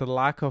as well is the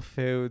lack of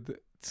food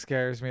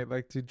scares me.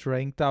 Like, to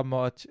drink that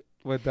much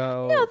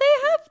without. No,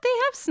 they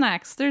have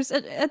snacks. There's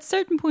at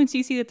certain points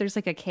you see that there's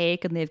like a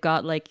cake and they've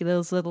got like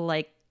those little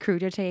like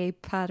crudité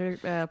platters.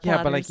 Yeah,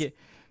 but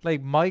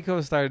like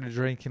Michael started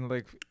drinking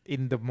like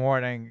in the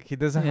morning. He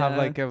doesn't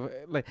have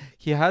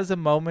he has a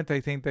moment. I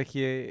think that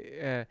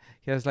he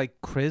has like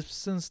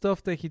crisps and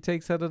stuff that he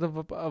takes out of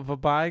a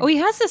bag. Oh, he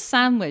has a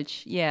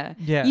sandwich. Yeah.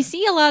 You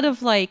see a lot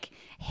of like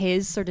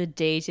his sort of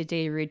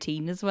day-to-day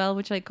routine as well,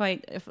 which it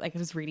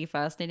was really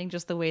fascinating.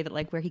 Just the way that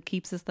like where he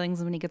keeps his things,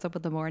 and when he gets up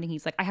in the morning,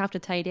 he's like, I have to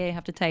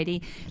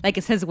tidy. Like,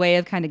 it's his way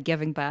of kind of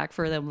giving back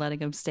for them letting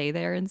him stay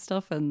there and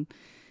stuff. And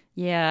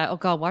yeah, oh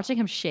god, watching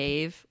him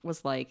shave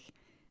was like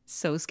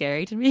so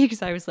scary to me,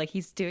 because I was like,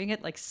 he's doing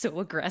it like so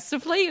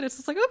aggressively, and it's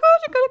just like, oh god,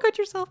 you're gonna cut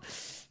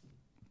yourself.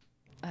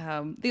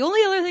 The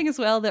only other thing as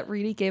well that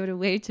really gave it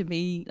away to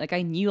me, like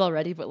I knew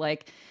already, but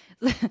like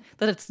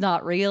that it's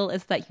not real,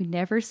 is that you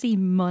never see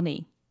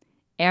money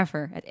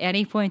ever. At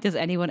any point does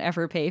anyone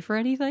ever pay for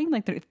anything.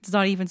 Like, it's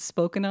not even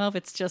spoken of.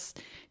 It's just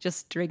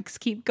drinks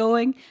keep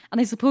going.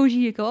 And I suppose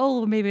you go, oh,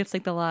 well, maybe it's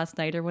like the last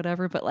night or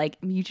whatever, but like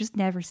you just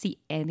never see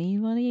any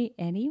money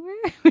anywhere,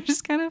 which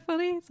is kind of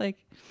funny. It's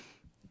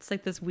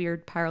like this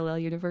weird parallel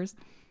universe.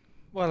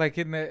 Well, like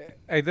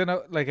I don't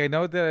know, like I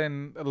know that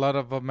in a lot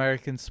of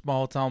American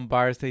small town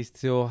bars they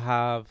still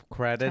have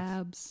credit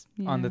tabs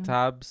on the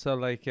tabs. So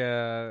like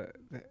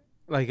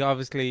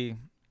obviously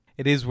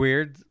it is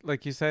weird,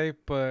 like you say,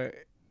 but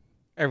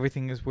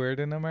everything is weird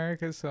in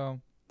America, so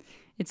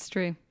it's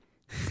true.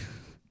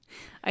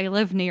 I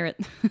live near it.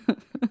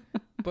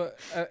 But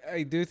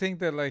I do think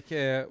that like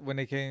when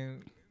it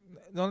came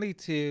not only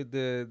to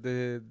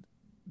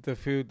the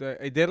food,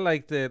 I did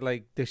like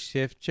the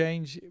shift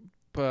change,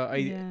 but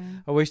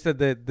I wish that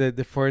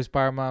the first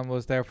barman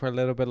was there for a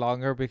little bit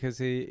longer, because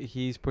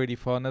he's pretty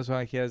fun as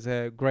well. He has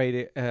a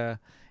great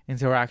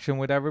interaction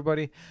with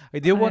everybody. I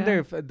do wonder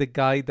if the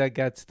guy that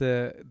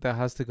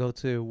has to go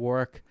to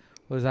work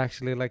was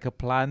actually like a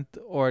plant,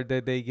 or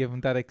did they give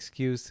him that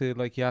excuse to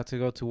like, you have to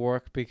go to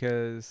work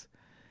because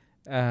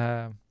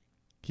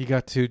he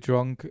got too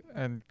drunk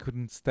and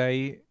couldn't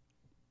stay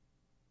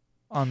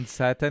on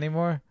set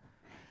anymore.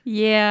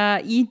 Yeah,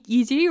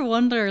 you do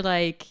wonder,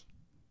 like,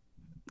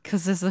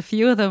 because there's a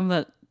few of them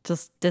that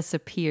just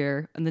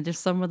disappear, and then there's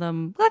some of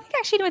them. Well,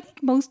 I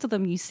think most of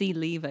them you see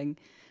leaving,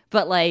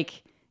 but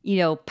like,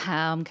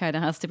 Pam kind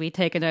of has to be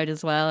taken out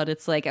as well. And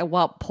it's like, at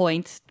what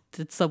point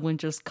did someone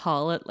just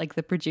call it? Like,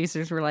 the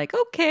producers were like,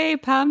 okay,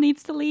 Pam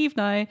needs to leave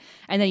now,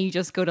 and then you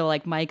just go to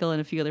like Michael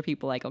and a few other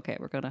people, like, okay,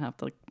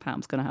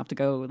 Pam's gonna have to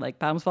go. Like,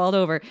 Pam's fallen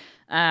over.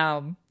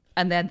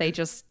 And then they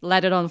just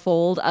let it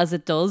unfold as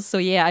it does. So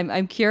yeah,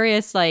 I'm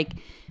curious, like,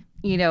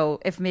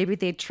 if maybe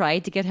they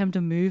tried to get him to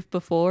move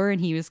before,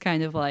 and he was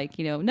kind of like,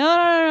 no,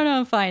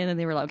 I'm fine. And then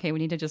they were like, okay, we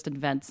need to just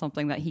invent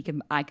something that he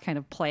can kind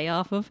of play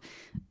off of.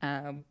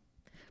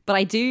 But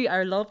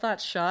I love that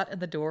shot in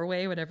the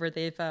doorway whenever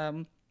they've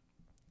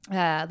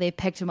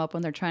picked him up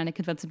when they're trying to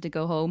convince him to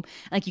go home.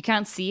 Like, you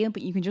can't see him,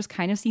 but you can just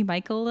kind of see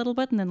Michael a little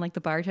bit, and then like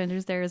the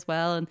bartender's there as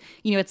well. And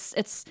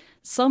it's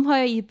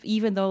somehow,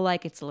 even though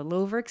like it's a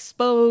little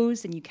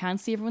overexposed and you can't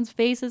see everyone's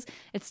faces,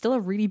 it's still a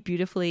really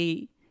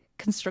beautifully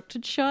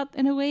constructed shot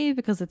in a way,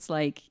 because it's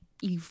like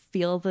you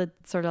feel the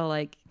sort of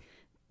like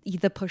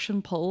the push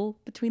and pull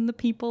between the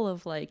people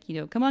of like,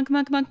 come on.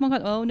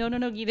 Oh,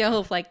 no.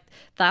 Of like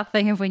that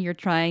thing of when you're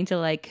trying to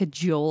like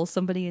cajole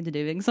somebody into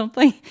doing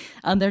something,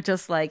 and they're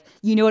just like,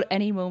 at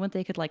any moment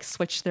they could like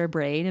switch their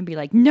brain and be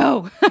like,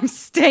 no, I'm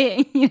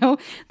staying,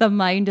 the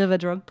mind of a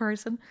drunk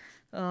person.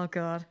 Oh,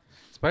 God.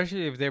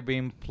 Especially if they're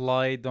being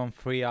plied on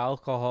free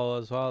alcohol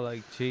as well.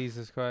 Like,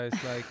 Jesus Christ.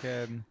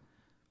 Like,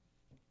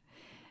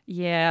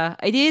 yeah,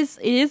 it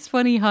is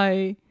funny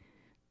how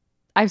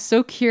I'm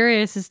so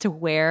curious as to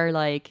where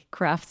like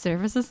craft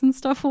services and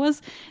stuff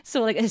was.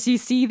 So like, as you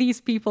see these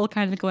people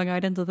kind of going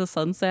out into the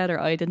sunset or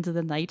out into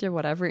the night or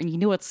whatever,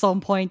 and at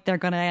some point they're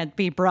gonna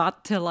be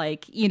brought to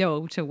like,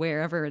 to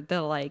wherever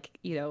the like,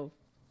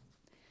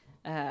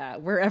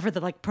 wherever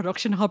the like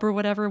production hub or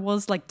whatever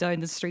was, like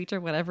down the street or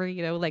whatever,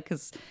 like,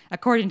 because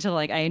according to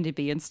like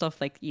IMDb and stuff,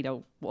 like,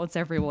 once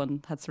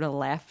everyone had sort of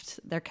left,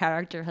 their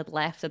character had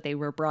left, that they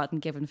were brought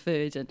and given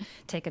food and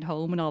taken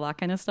home and all that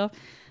kind of stuff.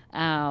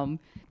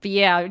 But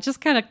yeah,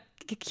 just kind of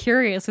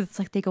curious. It's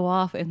like they go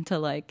off into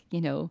like,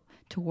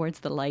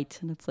 towards the light,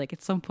 and it's like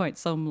at some point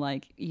some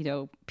like, you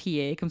know,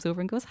 PA comes over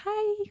and goes,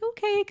 "Hi,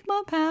 okay, come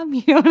on, Pam,"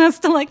 you know, and has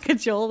to like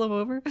cajole them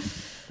over.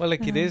 Well,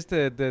 like it is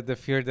the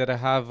fear that I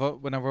have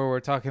whenever we're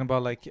talking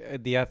about like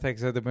the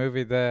ethics of the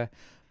movie.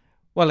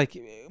 Well, like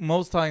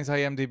most times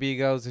IMDb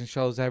goes and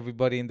shows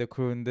everybody in the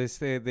crew, and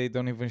they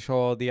don't even show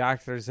all the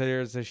actors.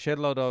 There's a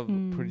shitload of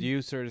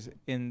producers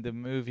in the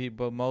movie,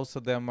 but most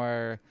of them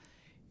are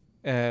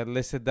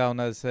listed down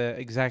as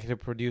executive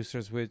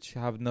producers, which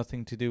have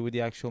nothing to do with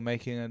the actual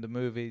making of the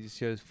movie. It's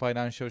just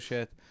financial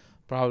shit.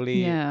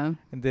 Probably in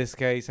this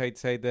case, I'd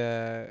say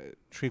the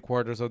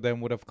 3/4 of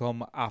them would have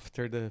come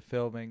after the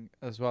filming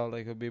as well.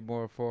 Like, it would be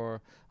more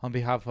on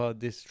behalf of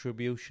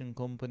distribution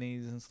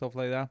companies and stuff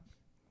like that.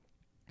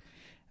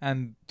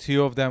 And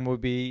 2 of them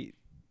would be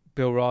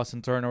Bill Ross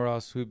and Turner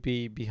Ross, who'd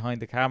be behind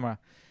the camera.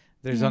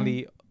 There's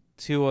only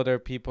 2 other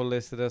people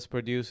listed as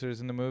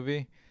producers in the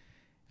movie.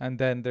 And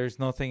then there's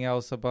nothing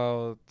else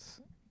about,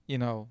 you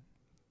know,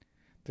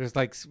 there's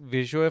like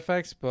visual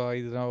effects, but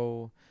I don't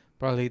know,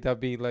 probably that'd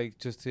be like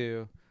just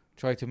to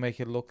try to make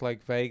it look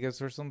like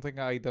Vegas or something.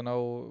 I don't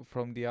know,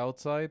 from the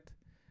outside.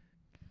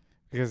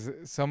 Because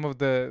some of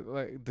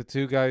the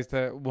 2 guys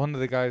one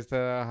of the guys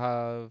that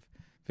have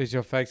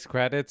visual effects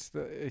credits,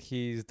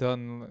 he's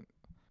done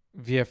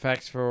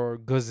VFX for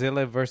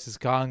Godzilla versus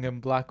Kong and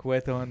Black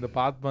Widow and the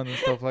Batman and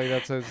stuff like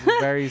that. So it's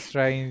very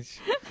strange.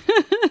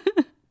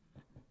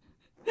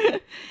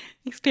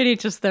 It's clearly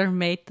just their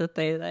mate that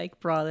they like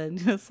brought in.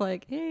 Just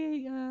like,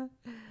 hey,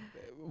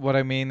 What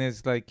I mean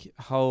is, like,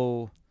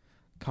 how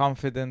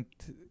confident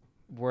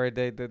were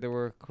they that they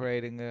were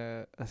creating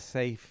a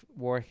safe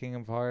working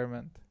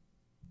environment?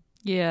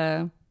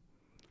 Yeah.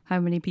 How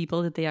many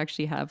people did they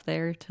actually have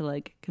there, to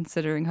like,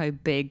 considering how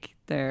big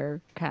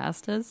their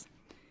cast is?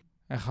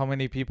 And how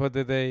many people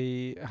did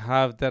they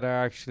have that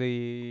are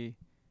actually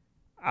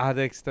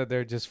addicts, that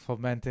they're just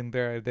fomenting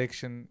their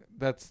addiction?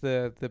 That's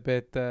the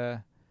bit.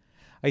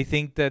 I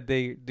think that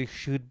they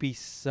should be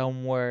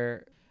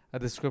somewhere a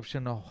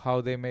description of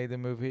how they made the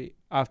movie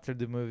after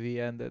the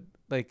movie ended,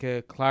 like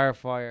a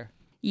clarifier.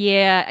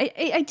 Yeah,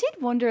 I did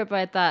wonder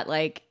about that,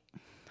 like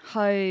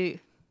how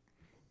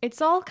it's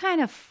all kind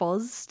of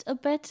fuzzed a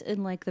bit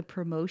in like the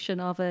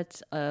promotion of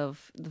it,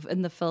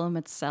 in the film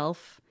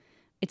itself.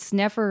 It's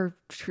never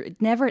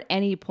at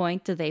any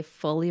point do they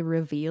fully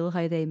reveal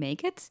how they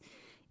make it.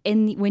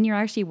 When you're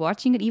actually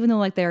watching it, even though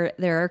like there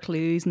are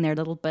clues and there are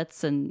little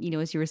bits, and, you know,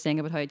 as you were saying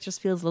about how it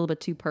just feels a little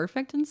bit too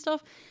perfect and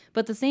stuff,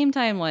 but at the same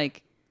time,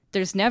 like,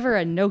 there's never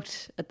a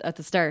note at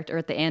the start or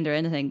at the end or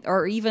anything,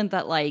 or even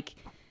that, like,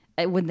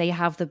 when they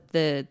have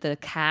the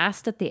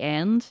cast at the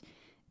end,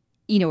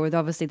 you know, where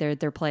obviously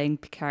they're playing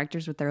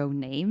characters with their own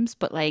names,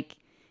 but like,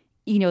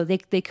 you know,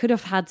 they could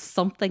have had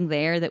something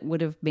there that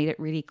would have made it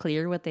really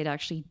clear what they'd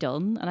actually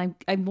done, and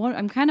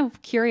I'm kind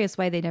of curious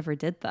why they never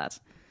did that.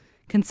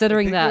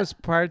 Considering I think that was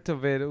part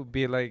of it would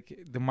be like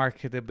the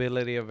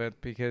marketability of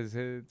it, because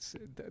it's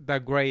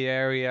that gray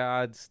area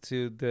adds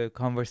to the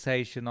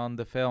conversation on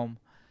the film.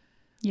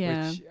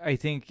 Yeah, which I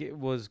think it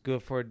was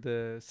good for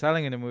the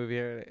selling of the movie.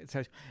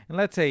 And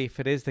let's say if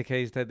it is the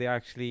case that they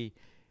actually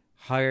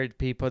hired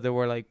people that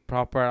were like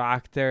proper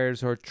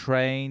actors or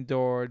trained,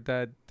 or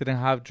that didn't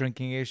have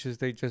drinking issues,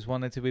 they just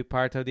wanted to be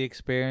part of the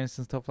experience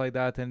and stuff like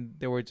that, and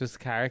they were just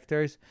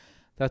characters,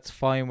 that's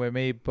fine with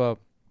me. But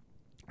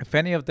if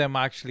any of them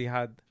actually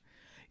had,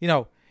 you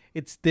know,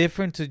 it's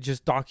different to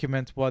just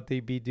document what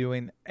they be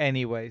doing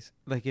anyways.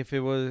 Like, if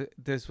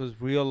this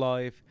was real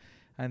life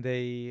and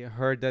they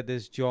heard that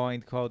this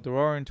joint called the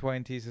Roaring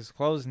Twenties is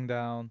closing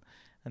down,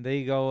 and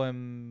they go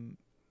and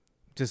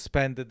just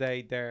spend the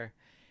day there,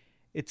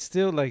 it's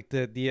still like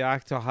the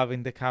act of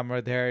having the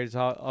camera there is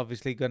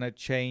obviously going to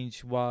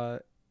change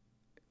what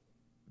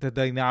the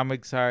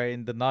dynamics are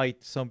in the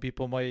night. Some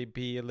people might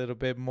be a little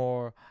bit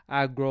more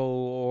aggro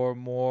or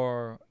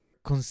more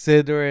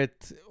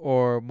considerate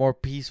or more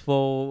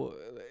peaceful.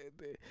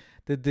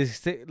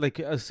 Like,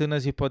 as soon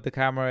as you put the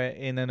camera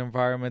in an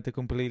environment, it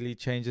completely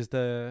changes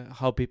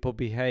how people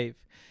behave,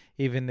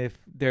 even if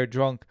they're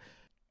drunk.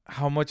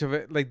 How much of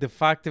it, like the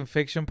fact and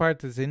fiction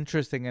part, is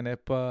interesting in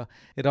it, but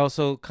it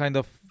also kind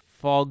of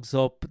fogs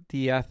up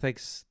the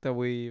ethics that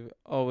we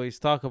always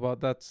talk about.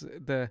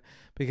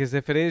 Because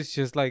if it is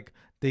just like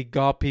they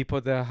got people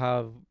that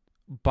have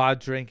bad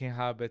drinking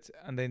habits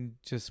and then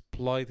just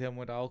plied them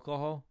with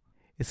alcohol,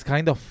 it's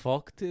kind of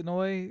fucked in a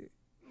way.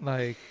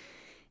 Like,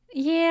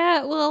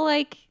 yeah, well,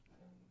 like,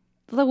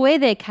 the way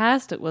they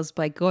cast it was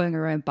by going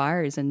around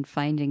bars and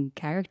finding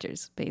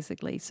characters,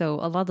 basically. So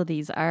a lot of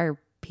these are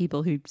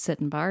people who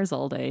sit in bars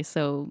all day.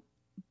 So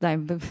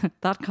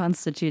that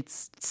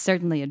constitutes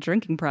certainly a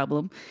drinking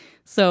problem.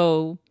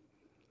 So,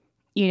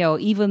 you know,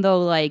 even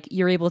though, like,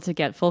 you're able to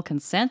get full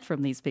consent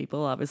from these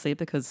people, obviously,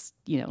 because,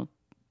 you know,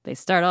 they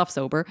start off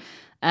sober,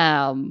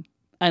 and,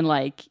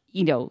 like,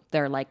 you know,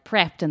 they're like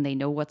prepped and they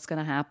know what's going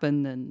to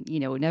happen, and, you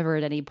know, never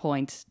at any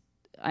point,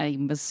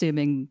 I'm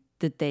assuming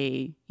that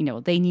they, you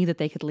know, they knew that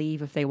they could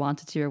leave if they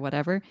wanted to or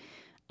whatever.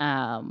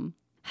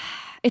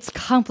 it's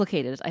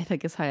complicated, I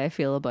think, is how I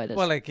feel about it.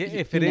 Well, like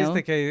if it is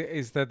the case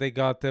is that they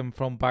got them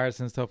from bars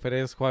and stuff, it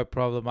is quite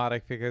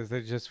problematic because they're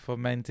just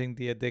fomenting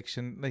the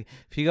addiction. Like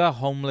if you got a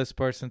homeless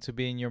person to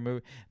be in your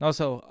movie, and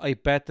also I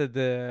bet that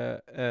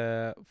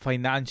the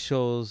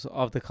financials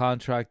of the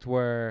contract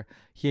were,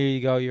 here you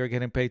go, you're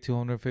getting paid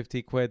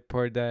 250 quid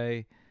per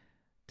day,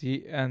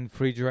 and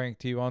free drink.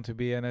 Do you want to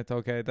be in it?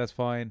 Okay, that's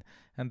fine.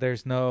 And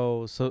there's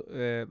no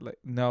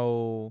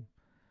no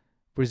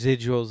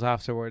residuals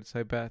afterwards,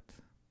 I bet.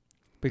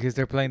 Because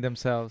they're playing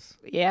themselves.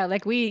 Yeah,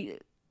 like we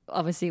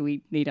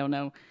don't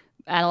know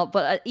at all.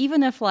 But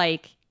even if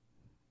like,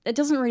 it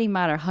doesn't really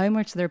matter how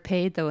much they're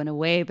paid though in a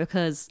way,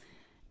 because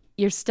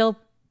you're still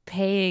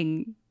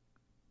paying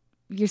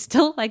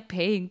like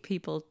paying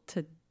people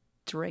to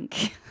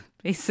drink,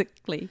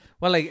 basically.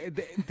 Well,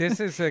 like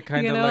this is a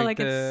kind of like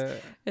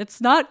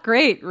it's not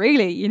great,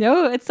 really. You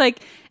know, it's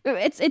like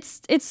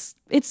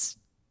it's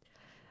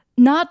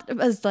not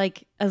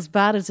as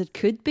bad as it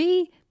could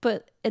be.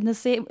 But in the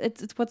same,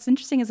 it's what's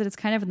interesting is that it's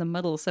kind of in the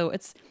middle. So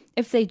it's,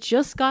 if they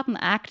just gotten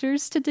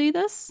actors to do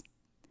this,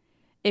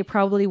 it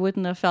probably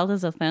wouldn't have felt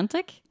as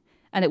authentic,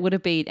 and it would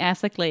have been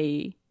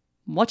ethically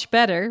much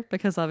better,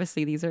 because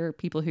obviously these are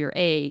people who are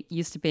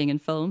used to being in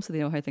film, so they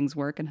know how things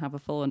work and have a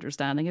full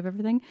understanding of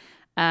everything,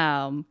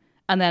 and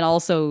then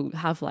also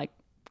have like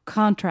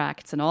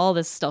contracts and all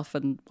this stuff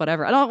and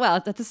whatever. And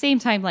well, at the same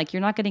time, like,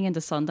 you're not getting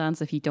into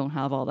Sundance if you don't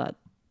have all that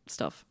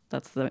stuff.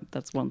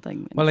 That's one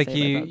thing. Well, like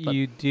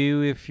you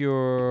do if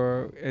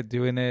you're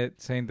doing it,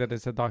 saying that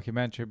it's a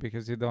documentary,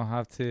 because you don't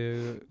have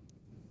to.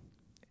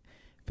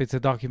 If it's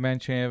a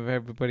documentary, if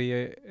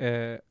everybody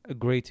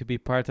agree to be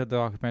part of the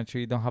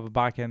documentary, you don't have a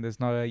back end. It's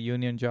not a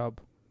union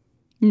job.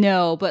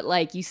 No, but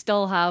like you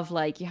still have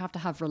you have to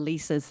have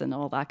releases and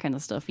all that kind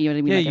of stuff. You know what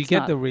I mean? Yeah, like, you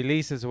get the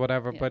releases or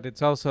whatever, but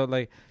it's also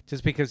like,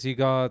 just because you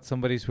got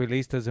somebody's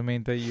release doesn't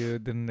mean that you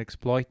didn't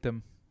exploit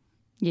them.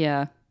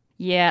 Yeah.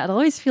 Yeah, it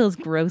always feels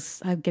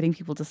gross getting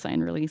people to sign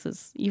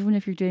releases. Even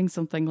if you're doing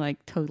something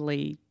like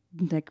totally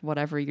like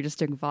whatever, you're just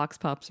doing Vox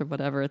Pops or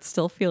whatever, it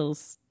still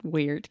feels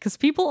weird, because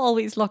people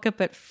always look a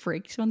bit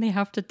freaked when they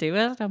have to do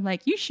it. I'm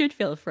like, you should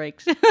feel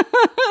freaked.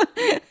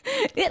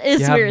 It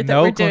is weird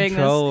that we're doing this. You have no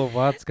control of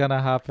what's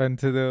gonna happen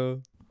to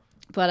the.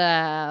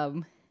 But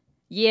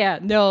yeah,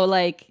 no,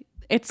 like,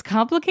 it's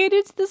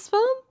complicated, this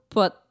film,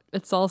 but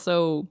it's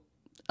also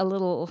a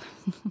little.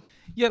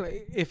 Yeah,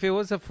 like, if it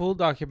was a full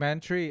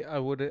documentary,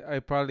 I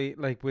probably,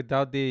 like,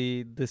 without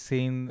the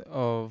scene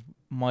of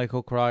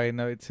Michael crying,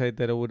 I would say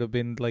that it would have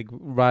been like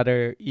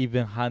rather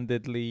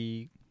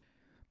even-handedly,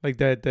 like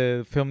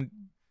the film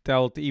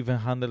dealt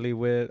even-handedly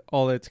with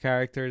all its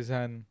characters,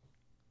 and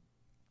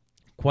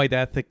quite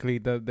ethically,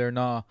 that they're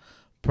not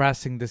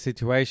pressing the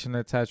situation,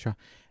 etc.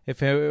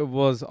 If it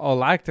was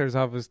all actors,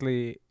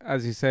 obviously,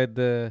 as you said,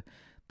 the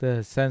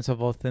sense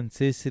of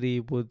authenticity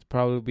would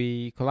probably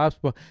be collapsed.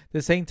 But at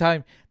the same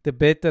time, the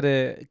bit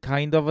that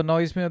kind of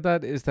annoys me of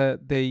that is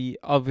that they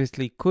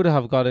obviously could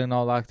have gotten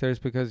all actors,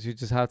 because you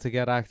just had to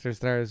get actors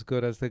that are as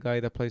good as the guy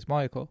that plays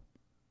Michael.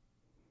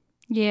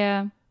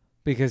 Yeah.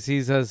 Because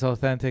he's as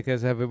authentic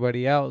as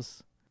everybody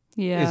else.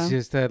 Yeah. It's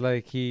just that,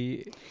 like,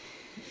 he's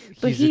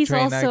a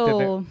trained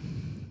actor.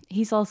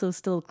 He's also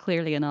still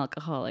clearly an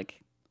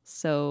alcoholic.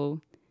 So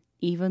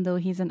even though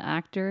he's an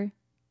actor,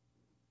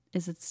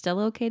 is it still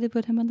okay to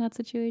put him in that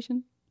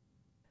situation?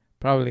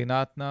 Probably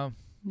not, no.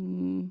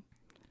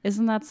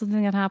 Isn't that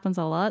something that happens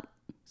a lot?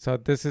 So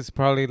this is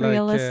probably like...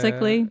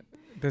 Realistically?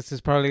 This is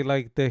probably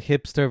like the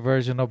hipster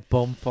version of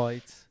bum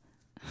fights.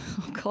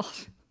 Oh, God.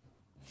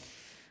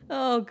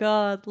 Oh,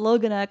 God.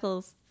 Logan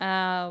Eccles.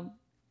 Yeah,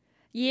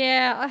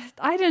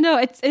 I don't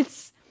know.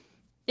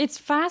 It's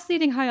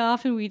fascinating how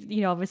often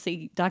we,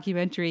 obviously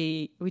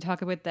documentary, we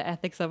talk about the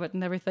ethics of it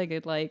and everything,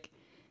 and like,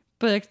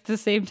 but at the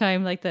same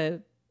time, like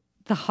the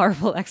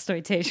horrible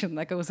exploitation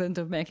that goes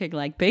into making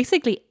like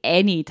basically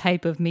any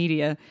type of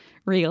media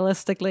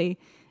realistically,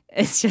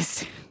 it's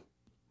just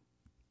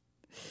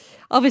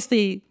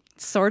obviously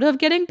sort of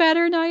getting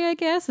better now, I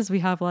guess, as we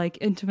have like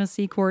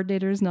intimacy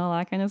coordinators and all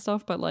that kind of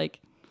stuff, but like,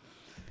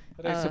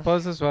 but I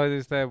suppose as well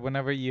is that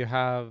whenever you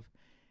have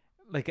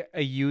like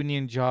a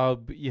union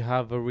job, you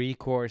have a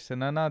recourse,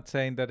 and I'm not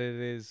saying that it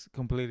is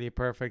completely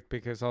perfect,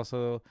 because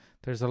also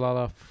there's a lot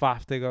of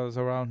faff that goes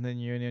around in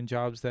union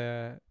jobs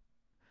that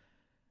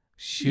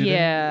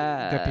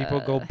that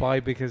people go by,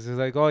 because it's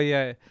like, oh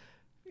yeah,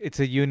 it's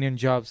a union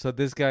job, so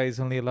this guy is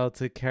only allowed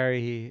to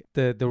carry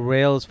the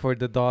rails for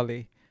the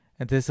dolly,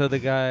 and this other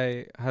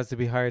guy has to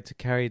be hired to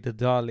carry the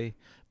dolly,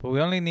 but we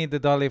only need the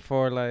dolly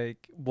for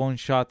like one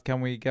shot.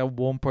 Can we get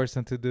one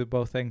person to do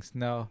both things?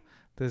 No,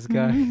 this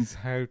guy is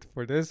hired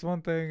for this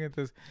one thing, and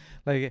this,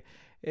 like,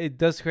 it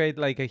does create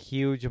like a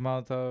huge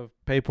amount of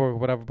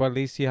paperwork, whatever, but at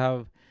least you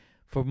have,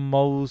 for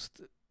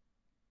most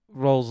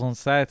roles on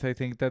set, I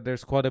think that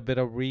there's quite a bit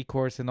of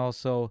recourse, and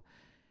also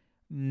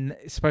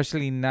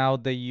especially now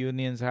the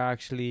unions are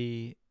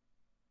actually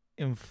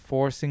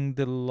enforcing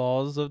the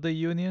laws of the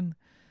union.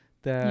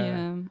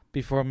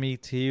 Before Me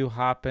Too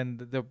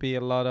happened, there'll be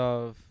a lot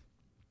of,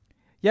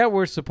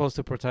 we're supposed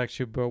to protect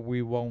you, but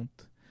we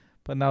won't.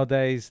 But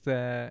nowadays,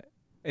 I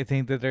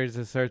think that there's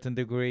a certain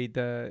degree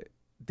that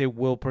they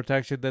will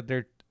protect you, that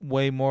they're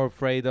way more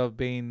afraid of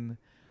being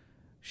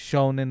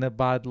shown in a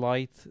bad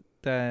light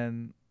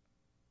than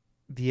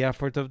the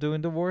effort of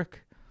doing the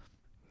work.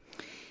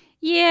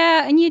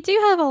 Yeah, and you do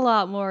have a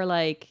lot more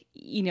like,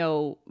 you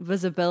know,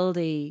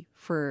 visibility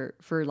for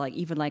like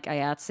even like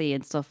IATSE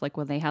and stuff, like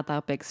when they had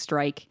that big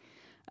strike.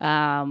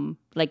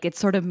 Like it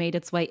sort of made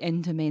its way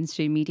into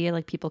mainstream media.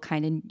 Like people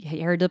kind of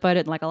heard about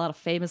it, and like a lot of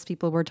famous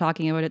people were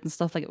talking about it and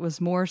stuff. Like it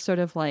was more sort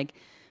of like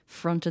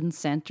front and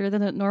center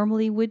than it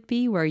normally would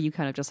be, where you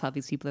kind of just have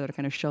these people that are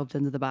kind of shoved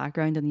into the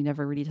background and you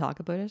never really talk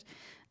about it.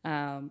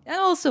 And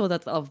also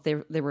that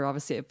there were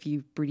obviously a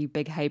few pretty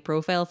big high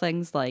profile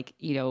things, like,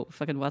 you know,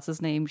 fucking what's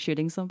his name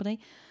shooting somebody,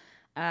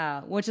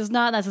 which is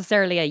not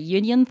necessarily a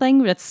union thing,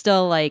 but it's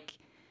still like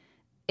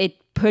it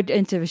put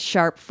into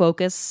sharp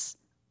focus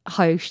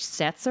how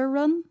sets are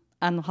run,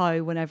 and how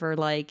whenever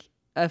like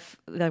if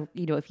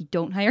you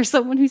don't hire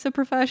someone who's a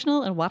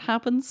professional, and what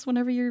happens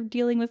whenever you're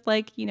dealing with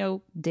like, you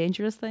know,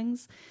 dangerous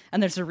things.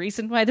 And there's a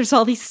reason why there's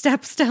all these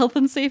steps to health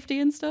and safety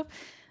and stuff.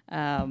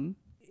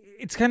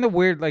 It's kind of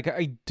weird. Like,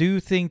 I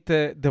do think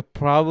that the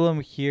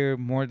problem here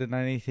more than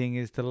anything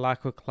is the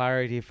lack of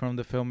clarity from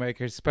the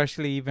filmmakers,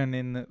 especially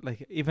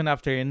even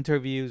after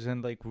interviews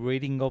and like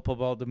reading up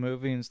about the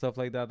movie and stuff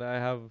like that. I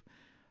have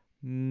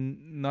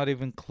not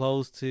even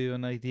close to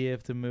an idea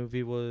if the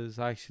movie was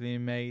actually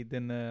made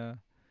in a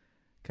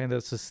kind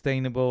of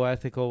sustainable,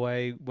 ethical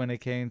way when it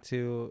came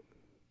to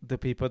the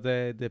people that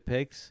it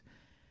depicts.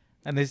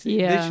 And it's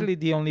literally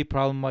the only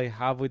problem I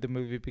have with the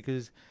movie,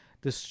 because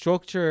the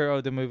structure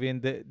of the movie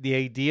and the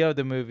idea of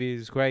the movie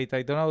is great.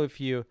 I don't know if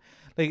you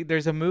like.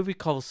 There's a movie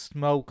called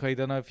Smoke. I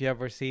don't know if you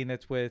ever seen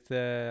it, with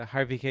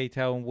Harvey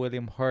Keitel and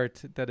William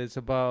Hurt. That is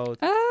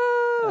about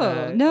no,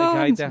 a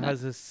guy that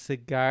has a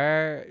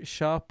cigar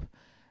shop,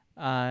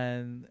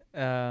 and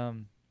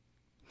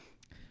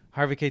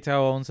Harvey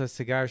Keitel owns a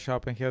cigar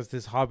shop, and he has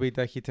this hobby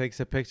that he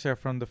takes a picture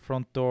from the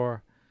front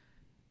door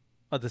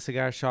of the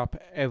cigar shop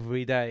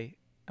every day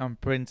and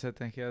prints it,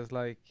 and he has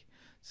like.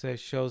 So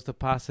it shows the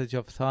passage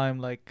of time,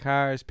 like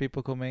cars,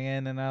 people coming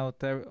in and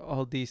out,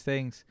 all these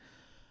things.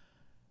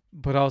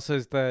 But also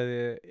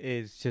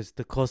it's just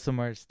the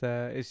customers.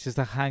 It's just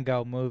a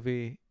hangout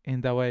movie in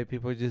that way.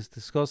 People are just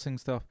discussing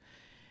stuff.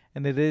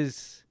 And it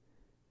is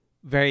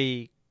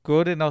very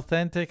good and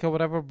authentic or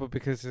whatever, but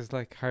because it's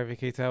like Harvey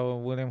Keitel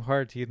and William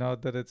Hurt, you know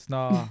that it's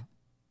not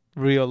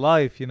real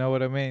life, you know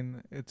what I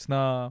mean? It's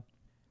not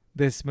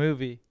this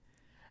movie.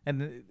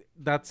 And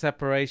that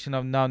separation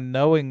of not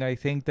knowing, I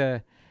think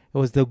that it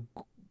was the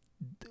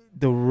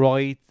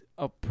right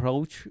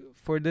approach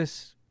for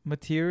this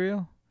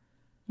material.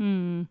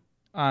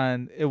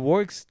 And it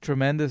works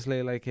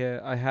tremendously. Like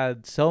I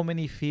had so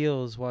many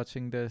feels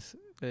watching this.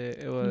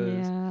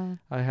 I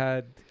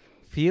had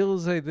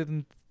feels I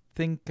didn't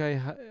think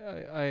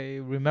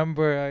I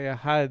remember I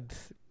had,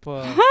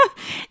 but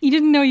you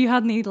didn't know you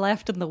had any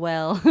left in the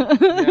well.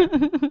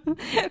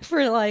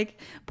 For like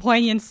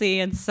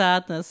poignancy and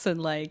sadness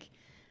and like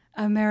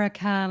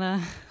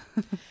Americana.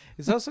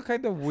 It's also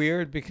kind of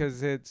weird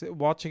because it's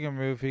watching a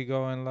movie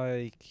going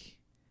like,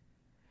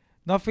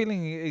 not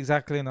feeling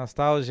exactly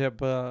nostalgia,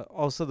 but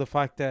also the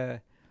fact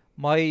that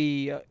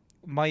my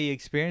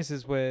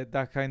experiences with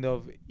that kind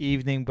of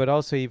evening, but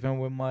also even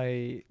with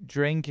my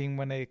drinking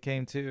when it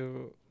came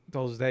to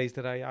those days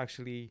that I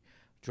actually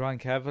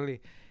drank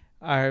heavily,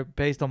 are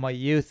based on my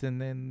youth. And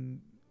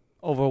then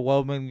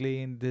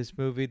overwhelmingly in this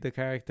movie, the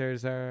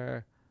characters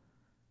are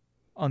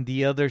on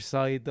the other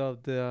side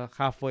of the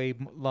halfway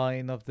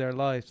line of their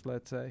lives,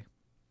 let's say.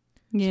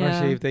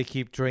 Especially if they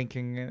keep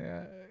drinking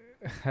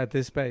at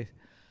this pace.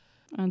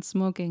 And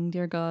smoking,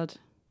 dear God.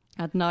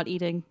 And not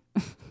eating.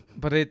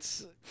 But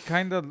it's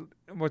kind of,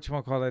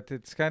 whatchamacallit,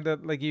 it's kind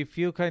of like you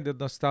feel kind of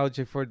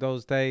nostalgic for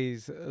those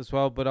days as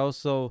well. But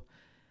also,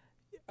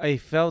 I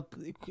felt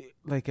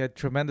like a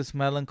tremendous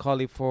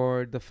melancholy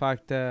for the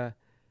fact that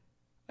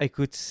I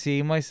could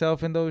see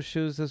myself in those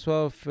shoes as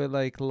well. I feel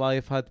like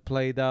life had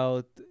played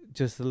out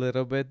just a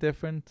little bit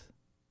different.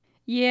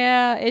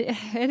 Yeah,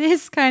 it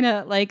is kind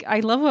of like,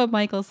 I love what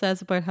Michael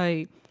says about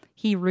how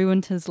he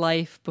ruined his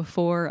life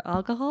before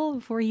alcohol,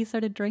 before he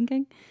started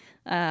drinking,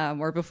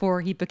 or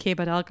before he became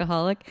an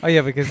alcoholic. Oh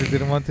yeah, because he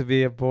didn't want to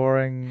be a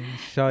boring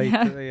shite.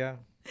 Yeah.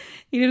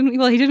 He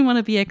didn't want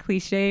to be a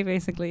cliche,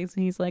 basically.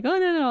 So he's like, oh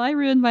no, I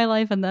ruined my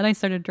life and then I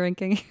started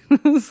drinking.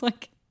 It was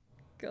like,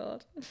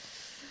 God.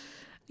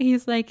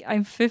 He's like,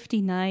 I'm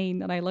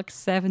 59 and I look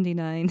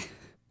 79.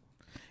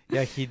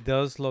 Yeah, he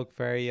does look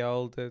very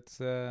old. It's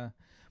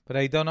but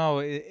I don't know,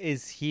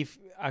 is he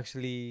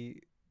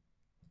actually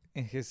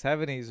in his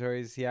 70s or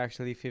is he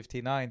actually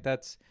 59?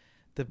 That's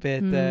the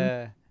bit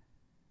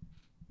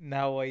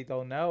now I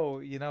don't know.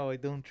 You know, I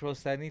don't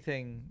trust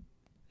anything.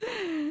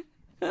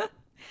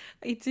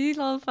 I do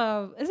love,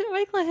 is it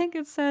Michael? I think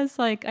it says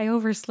like, I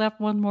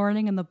overslept one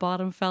morning and the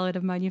bottom fell out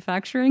of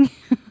manufacturing.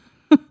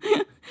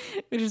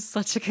 Which is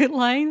such a good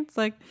line. It's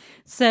like,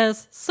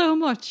 says so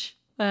much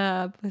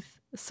with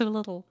so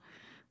little.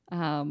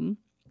 And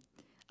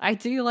I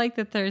do like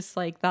that there's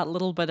like that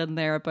little bit in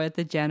there about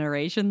the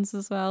generations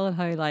as well, and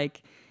how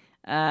like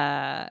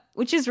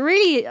which is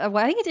really well,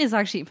 I think it is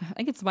actually, I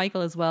think it's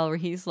Michael as well, where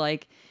he's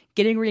like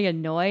getting really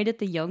annoyed at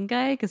the young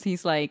guy because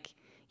he's like,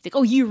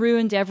 oh, you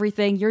ruined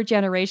everything, your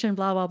generation,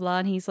 blah blah blah,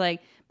 and he's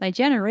like, my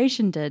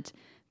generation did,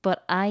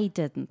 but I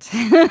didn't.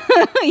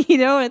 You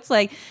know, it's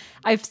like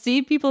I've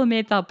seen people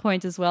make that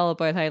point as well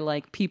about how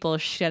like people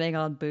shitting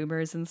on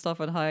boomers and stuff,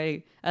 and how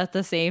at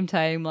the same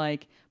time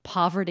like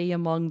poverty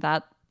among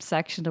that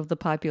section of the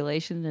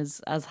population is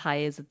as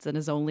high as it's, and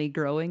is only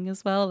growing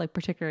as well, like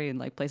particularly in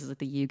like places like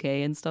the UK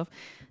and stuff.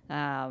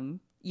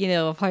 You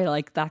know, of how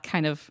like that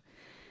kind of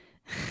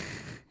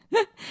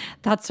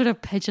that sort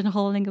of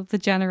pigeonholing of the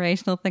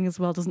generational thing as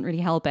well doesn't really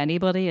help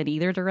anybody in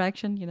either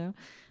direction, you know.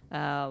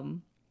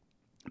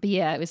 But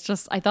yeah, it was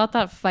just, I thought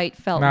that fight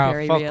felt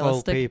very fuck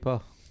realistic. Old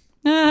people.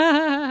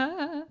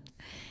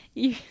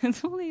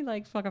 It's only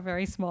like fuck a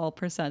very small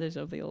percentage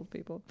of the old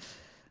people.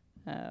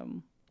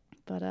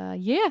 But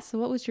yeah, so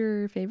what was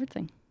your favorite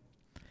thing?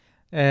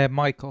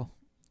 Michael.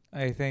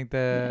 I think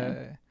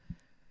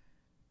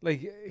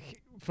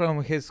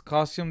from his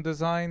costume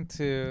design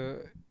to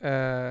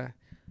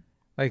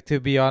like, to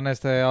be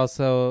honest, I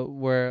also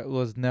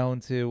was known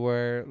to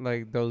wear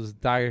like those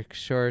dark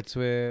shirts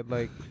with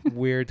like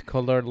weird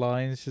colored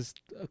lines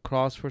just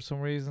across for some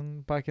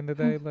reason back in the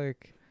day.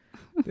 Like,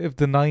 if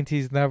the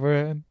 90s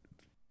never.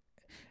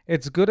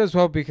 It's good as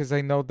well because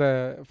I know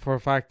that for a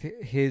fact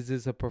his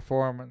is a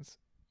performance.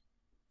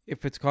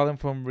 If it's calling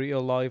from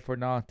real life or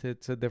not,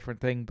 it's a different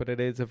thing, but it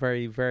is a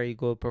very, very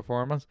good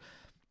performance.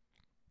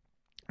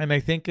 And I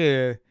think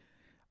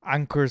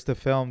anchors the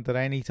film that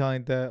any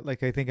time that,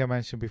 like I think I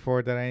mentioned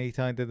before, that any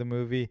time that the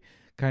movie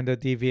kind of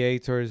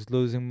deviates or is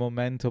losing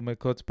momentum, it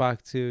cuts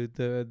back to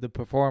the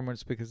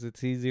performance, because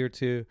it's easier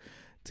to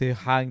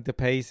hang the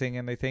pacing.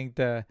 And I think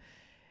that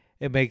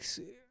it makes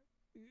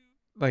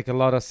like a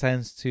lot of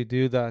sense to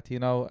do that, you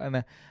know.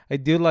 And I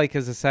do like,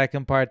 as a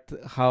second part,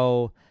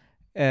 how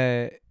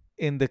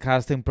in the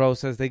casting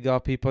process they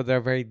got people that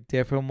are very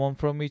different one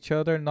from each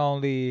other, not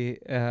only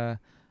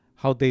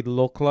how they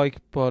look like,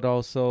 but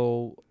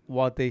also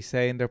what they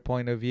say in their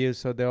point of view.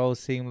 So they all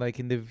seem like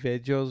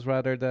individuals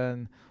rather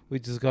than we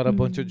just got a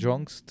bunch of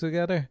drunks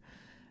together.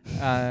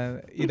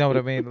 You know what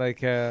I mean?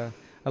 Like I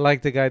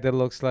like the guy that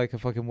looks like a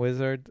fucking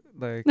wizard.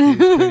 Like, he's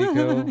pretty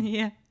cool.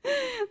 Yeah.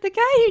 The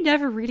guy who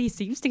never really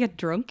seems to get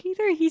drunk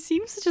either. He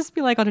seems to just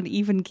be like on an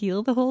even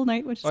keel the whole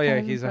night, which is kind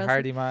of he's impressive. a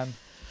hardy man.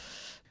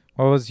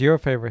 What was your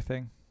favorite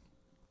thing?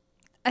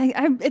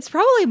 It's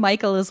probably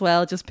Michael as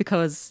well, just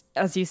because,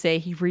 as you say,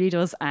 he really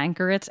does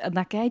anchor it, and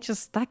that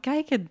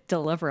guy could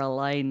deliver a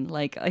line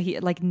like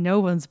no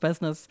one's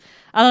business.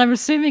 And I'm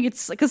assuming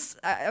it's because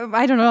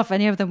I don't know if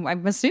any of them.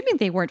 I'm assuming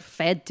they weren't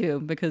fed to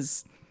him,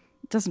 because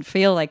it doesn't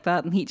feel like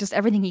that. And he just,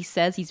 everything he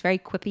says, he's very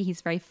quippy,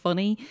 he's very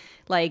funny.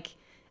 Like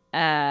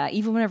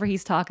even whenever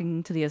he's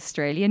talking to the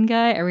Australian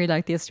guy, I really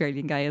like the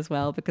Australian guy as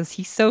well, because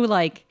he's so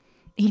like,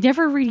 he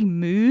never really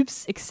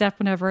moves except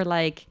whenever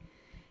like,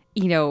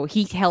 you know,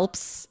 he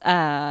helps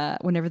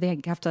whenever they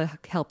have to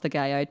help the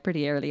guy out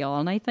pretty early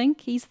on. I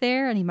think he's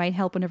there, and he might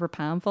help whenever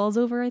Pam falls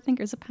over. I think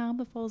there's a Pam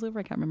that falls over.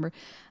 I can't remember.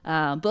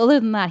 But other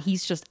than that,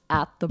 he's just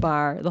at the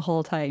bar the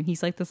whole time.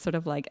 He's like this sort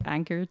of like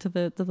anchor to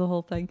the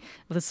whole thing.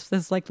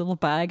 This like little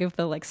bag of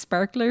the like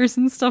sparklers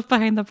and stuff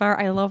behind the bar.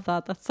 I love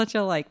that. That's such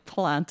a like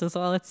plant as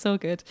well. It's so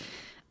good.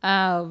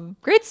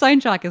 Great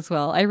soundtrack as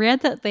well. I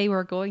read that they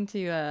were going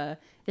to.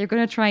 They're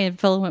going to try and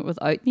film it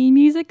without any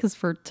music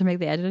to make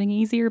the editing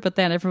easier. But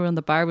then everyone in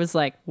the bar was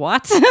like,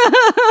 what?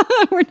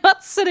 We're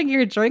not sitting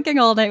here drinking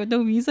all night with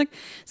no music.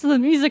 So the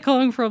music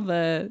coming from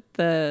the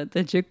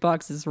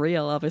jukebox is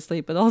real,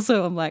 obviously. But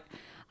also I'm like,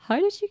 how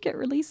did you get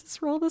releases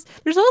for all this?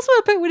 There's also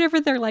a bit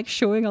whenever they're like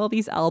showing all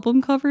these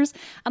album covers.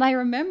 And I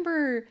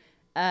remember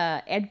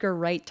Edgar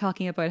Wright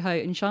talking about how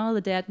in Shaun of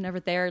the Dead, whenever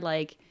they're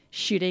like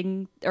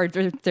shooting or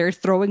they're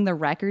throwing the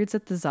records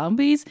at the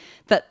zombies,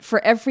 that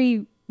for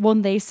every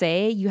one they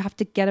say, you have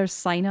to get a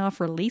sign-off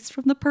release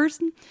from the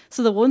person.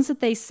 So the ones that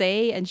they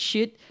say and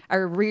shoot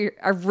are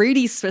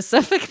really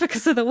specific,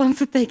 because of the ones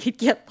that they could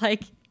get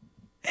like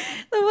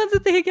the ones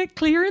that they could get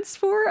clearance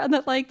for, and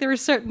that like there were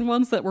certain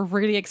ones that were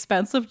really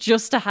expensive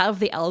just to have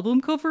the album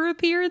cover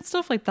appear and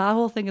stuff. Like that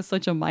whole thing is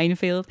such a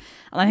minefield.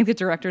 And I think the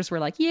directors were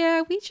like,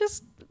 yeah,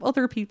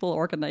 other people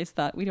organized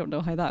that. We don't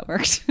know how that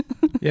worked.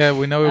 Yeah,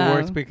 we know it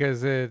worked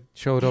because it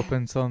showed up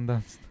in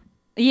Sundance.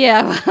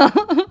 Yeah.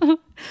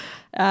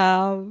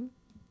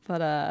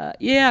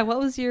 Yeah, what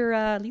was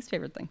your least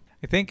favorite thing?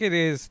 I think it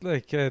is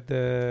like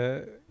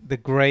the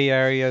gray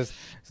areas.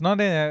 It's not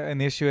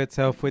an issue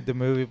itself with the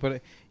movie,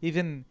 but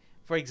even,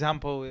 for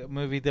example, a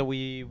movie that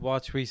we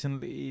watched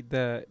recently,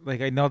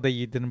 I know that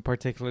you didn't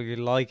particularly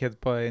like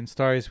it, but in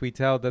Stories We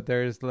Tell, that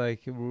there's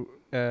like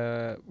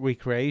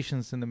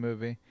recreations in the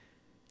movie.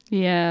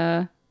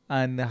 Yeah.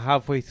 And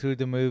halfway through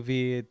the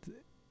movie, it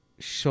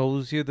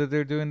shows you that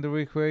they're doing the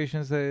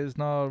recreations that is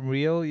not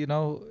real, you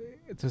know,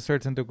 to a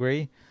certain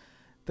degree.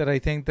 That I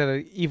think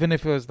that even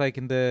if it was like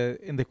in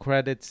the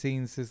credit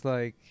scenes, is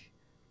like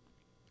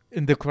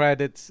in the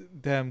credits,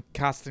 them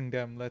casting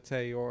them, let's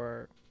say,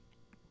 or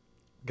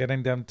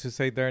getting them to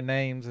say their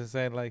names and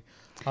say like,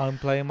 I'm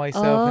playing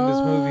myself in this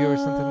movie or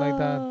something like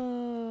that.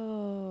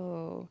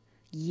 Oh,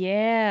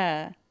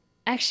 yeah.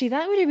 Actually,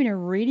 that would have been a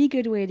really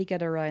good way to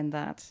get around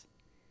that.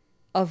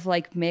 Of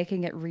like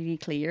making it really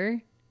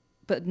clear,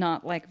 but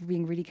not like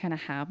being really kind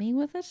of hammy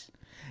with it.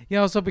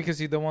 Yeah, also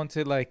because you don't want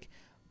to like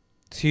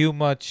too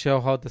much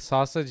show how the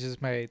sausage is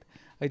made.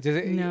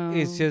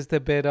 It's just a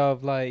bit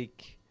of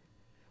like,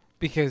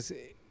 because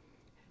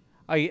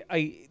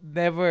I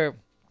never,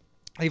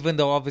 even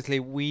though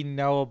obviously we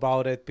know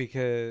about it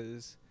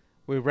because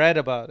we read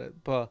about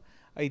it, but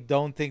I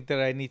don't think that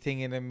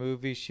anything in a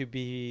movie should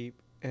be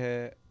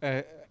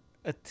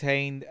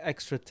attained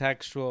extra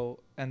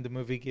textual and the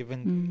movie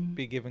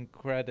be given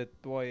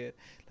credit by it.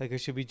 Like, it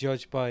should be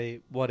judged by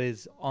what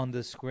is on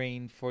the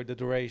screen for the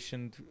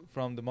duration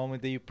from the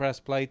moment that you press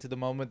play to the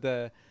moment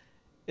that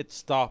it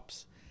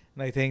stops.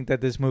 And I think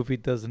that this movie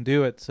doesn't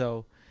do it.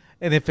 So,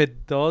 and if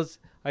it does,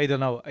 I don't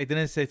know. I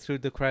didn't say through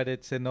the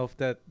credits enough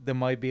that there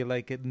might be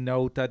like a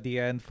note at the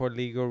end for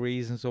legal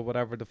reasons or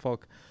whatever the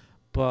fuck.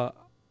 But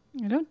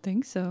I don't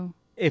think so.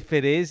 If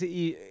it is,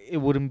 it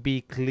wouldn't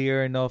be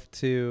clear enough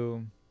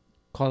to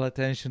call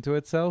attention to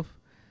itself.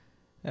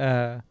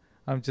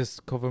 I'm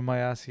just covering my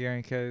ass here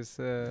in case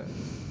there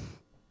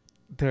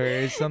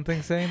is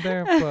something saying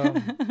there.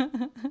 But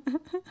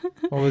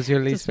what was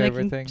your least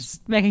favorite thing?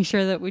 Just making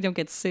sure that we don't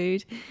get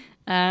sued.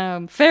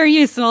 Fair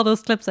use in all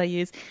those clips I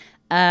use.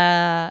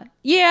 Yeah,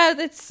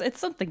 it's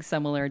something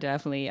similar,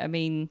 definitely. I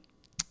mean,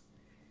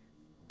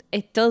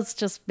 it does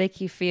just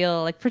make you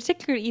feel like,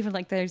 particularly even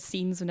like there's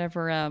scenes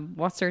whenever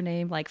what's her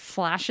name like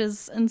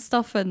flashes and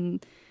stuff,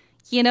 and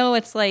you know,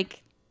 it's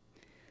like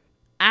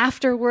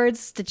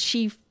afterwards, did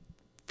she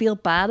feel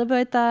bad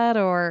about that,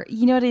 or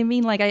you know what I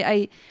mean? Like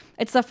I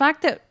it's the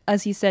fact that,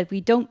 as you said, we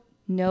don't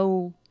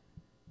know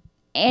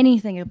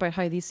anything about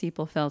how these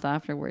people felt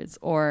afterwards,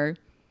 or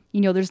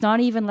you know, there's not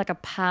even like a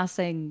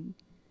passing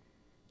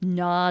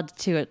nod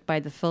to it by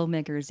the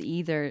filmmakers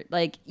either.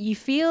 Like, you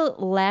feel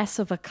less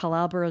of a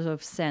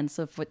collaborative sense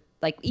of what,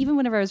 like, even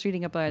whenever I was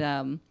reading about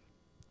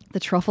the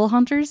Truffle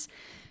Hunters,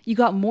 you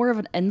got more of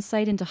an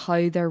insight into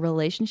how their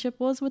relationship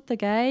was with the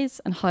guys,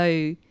 and how,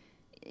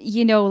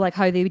 you know, like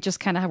how they just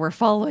kind of were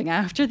following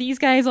after these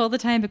guys all the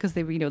time because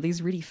they were, you know,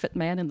 these really fit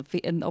men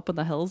up in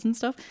the hills and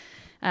stuff.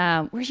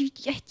 Where you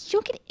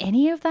don't get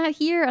any of that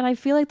here, and I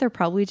feel like they're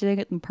probably doing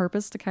it on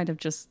purpose to kind of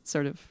just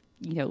sort of,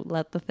 you know,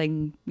 let the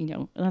thing, you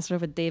know, in a sort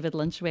of a David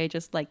Lynch way,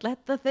 just like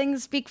let the thing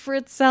speak for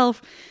itself.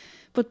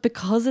 But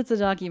because it's a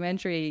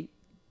documentary,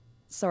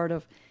 sort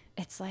of,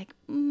 it's like,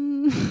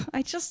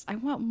 I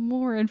want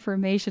more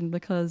information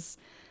because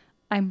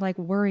I'm like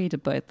worried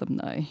about them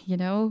now, you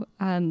know?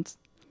 And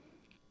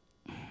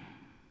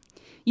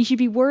you should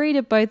be worried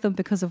about them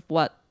because of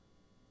what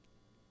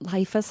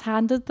life has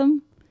handed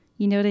them.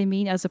 You know what I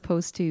mean? As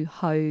opposed to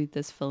how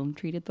this film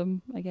treated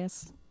them, I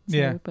guess.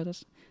 Yeah. Put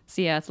it.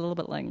 So yeah, it's a little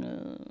bit like,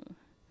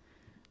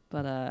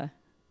 but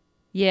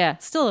yeah,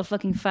 still a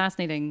fucking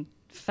fascinating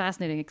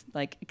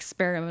like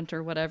experiment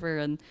or whatever.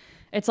 And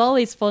it's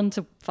always fun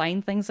to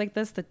find things like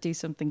this that do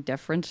something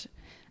different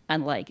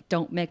and like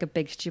don't make a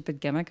big stupid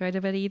gimmick out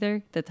of it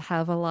either, that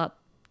have a lot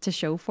to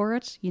show for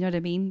it. You know what I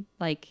mean?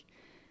 Like,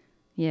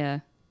 yeah.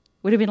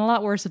 Would have been a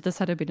lot worse if this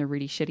had been a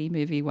really shitty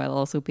movie while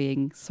also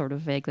being sort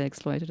of vaguely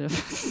exploitative.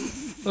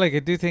 Like, I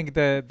do think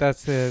that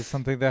that's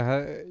something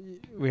that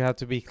we have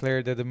to be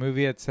clear, that the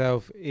movie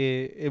itself,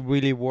 it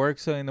really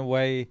works in a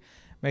way,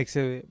 makes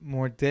it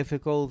more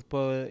difficult,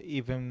 but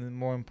even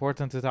more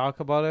important to talk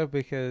about it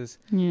because,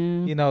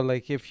 you know,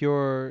 like if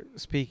you're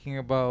speaking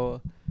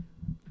about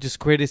just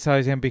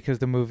criticizing because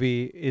the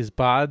movie is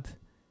bad,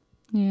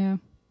 yeah,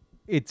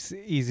 it's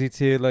easy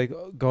to like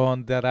go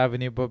on that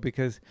avenue, but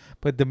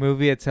the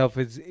movie itself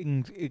is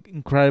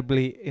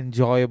incredibly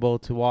enjoyable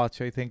to watch.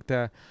 I think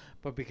that,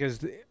 but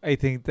because I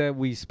think that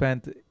we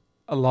spent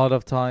a lot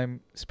of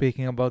time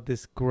speaking about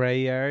this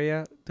gray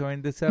area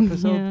during this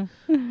episode.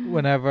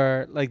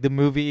 Whenever like the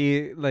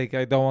movie, like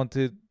I don't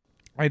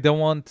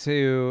want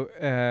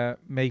to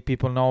make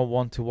people not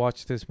want to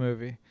watch this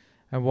movie.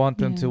 I want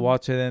them to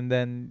watch it and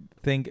then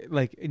think,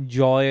 like,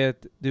 enjoy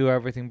it, do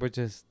everything, but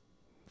just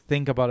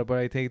think about it. But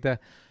I think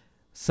that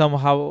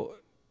somehow,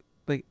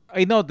 like,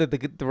 I know that the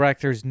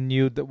directors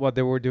knew that what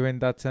they were doing, in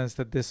that sense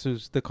that this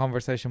was the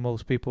conversation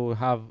most people would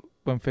have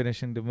when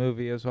finishing the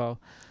movie as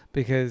well,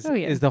 because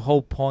it's the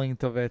whole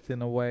point of it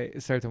in a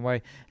certain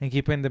way, and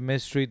keeping the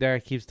mystery there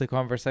keeps the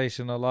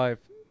conversation alive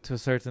to a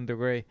certain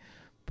degree.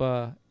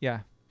 But yeah.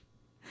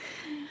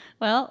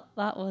 Well,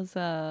 that was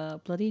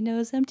Bloody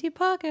Nose Empty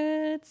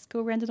Pockets.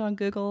 Go rent it on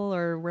Google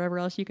or wherever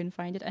else you can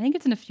find it. I think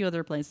it's in a few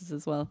other places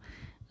as well.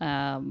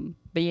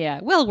 But yeah,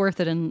 well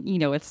worth it. And, you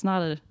know, it's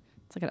like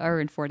an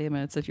hour and 40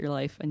 minutes of your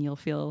life and you'll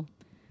feel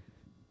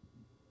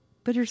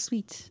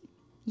bittersweet.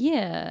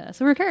 Yeah.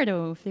 So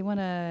Ricardo, if they want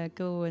to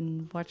go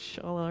and watch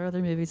all our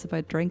other movies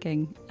about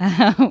drinking,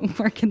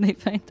 where can they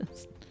find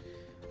us?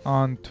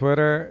 On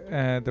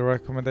Twitter, the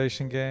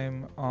recommendation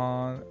game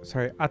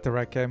at the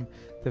rec game.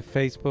 The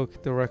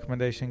Facebook, the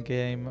recommendation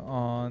game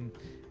on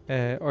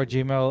our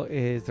Gmail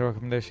is the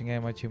recommendation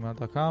game at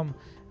gmail.com,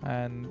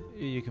 and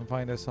you can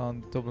find us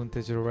on Dublin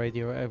Digital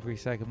Radio every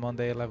second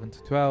Monday 11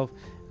 to 12,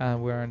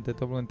 and we're on the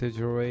Dublin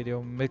Digital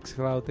Radio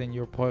Mixcloud in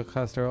your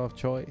podcaster of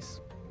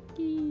choice.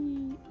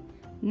 Yay.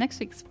 Next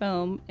week's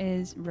film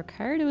is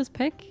Ricardo's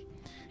pick.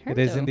 It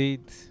is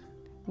indeed.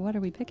 What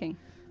are we picking?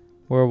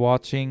 We're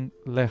watching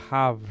Le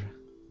Havre.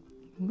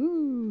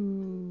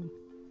 Ooh.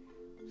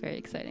 Very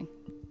exciting.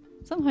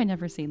 Somehow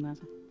never seen that.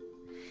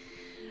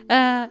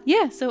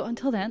 So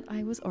until then,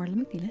 I was Orla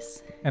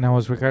McNeilis. And I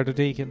was Ricardo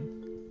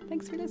Deacon.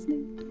 Thanks for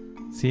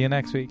listening. See you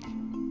next week.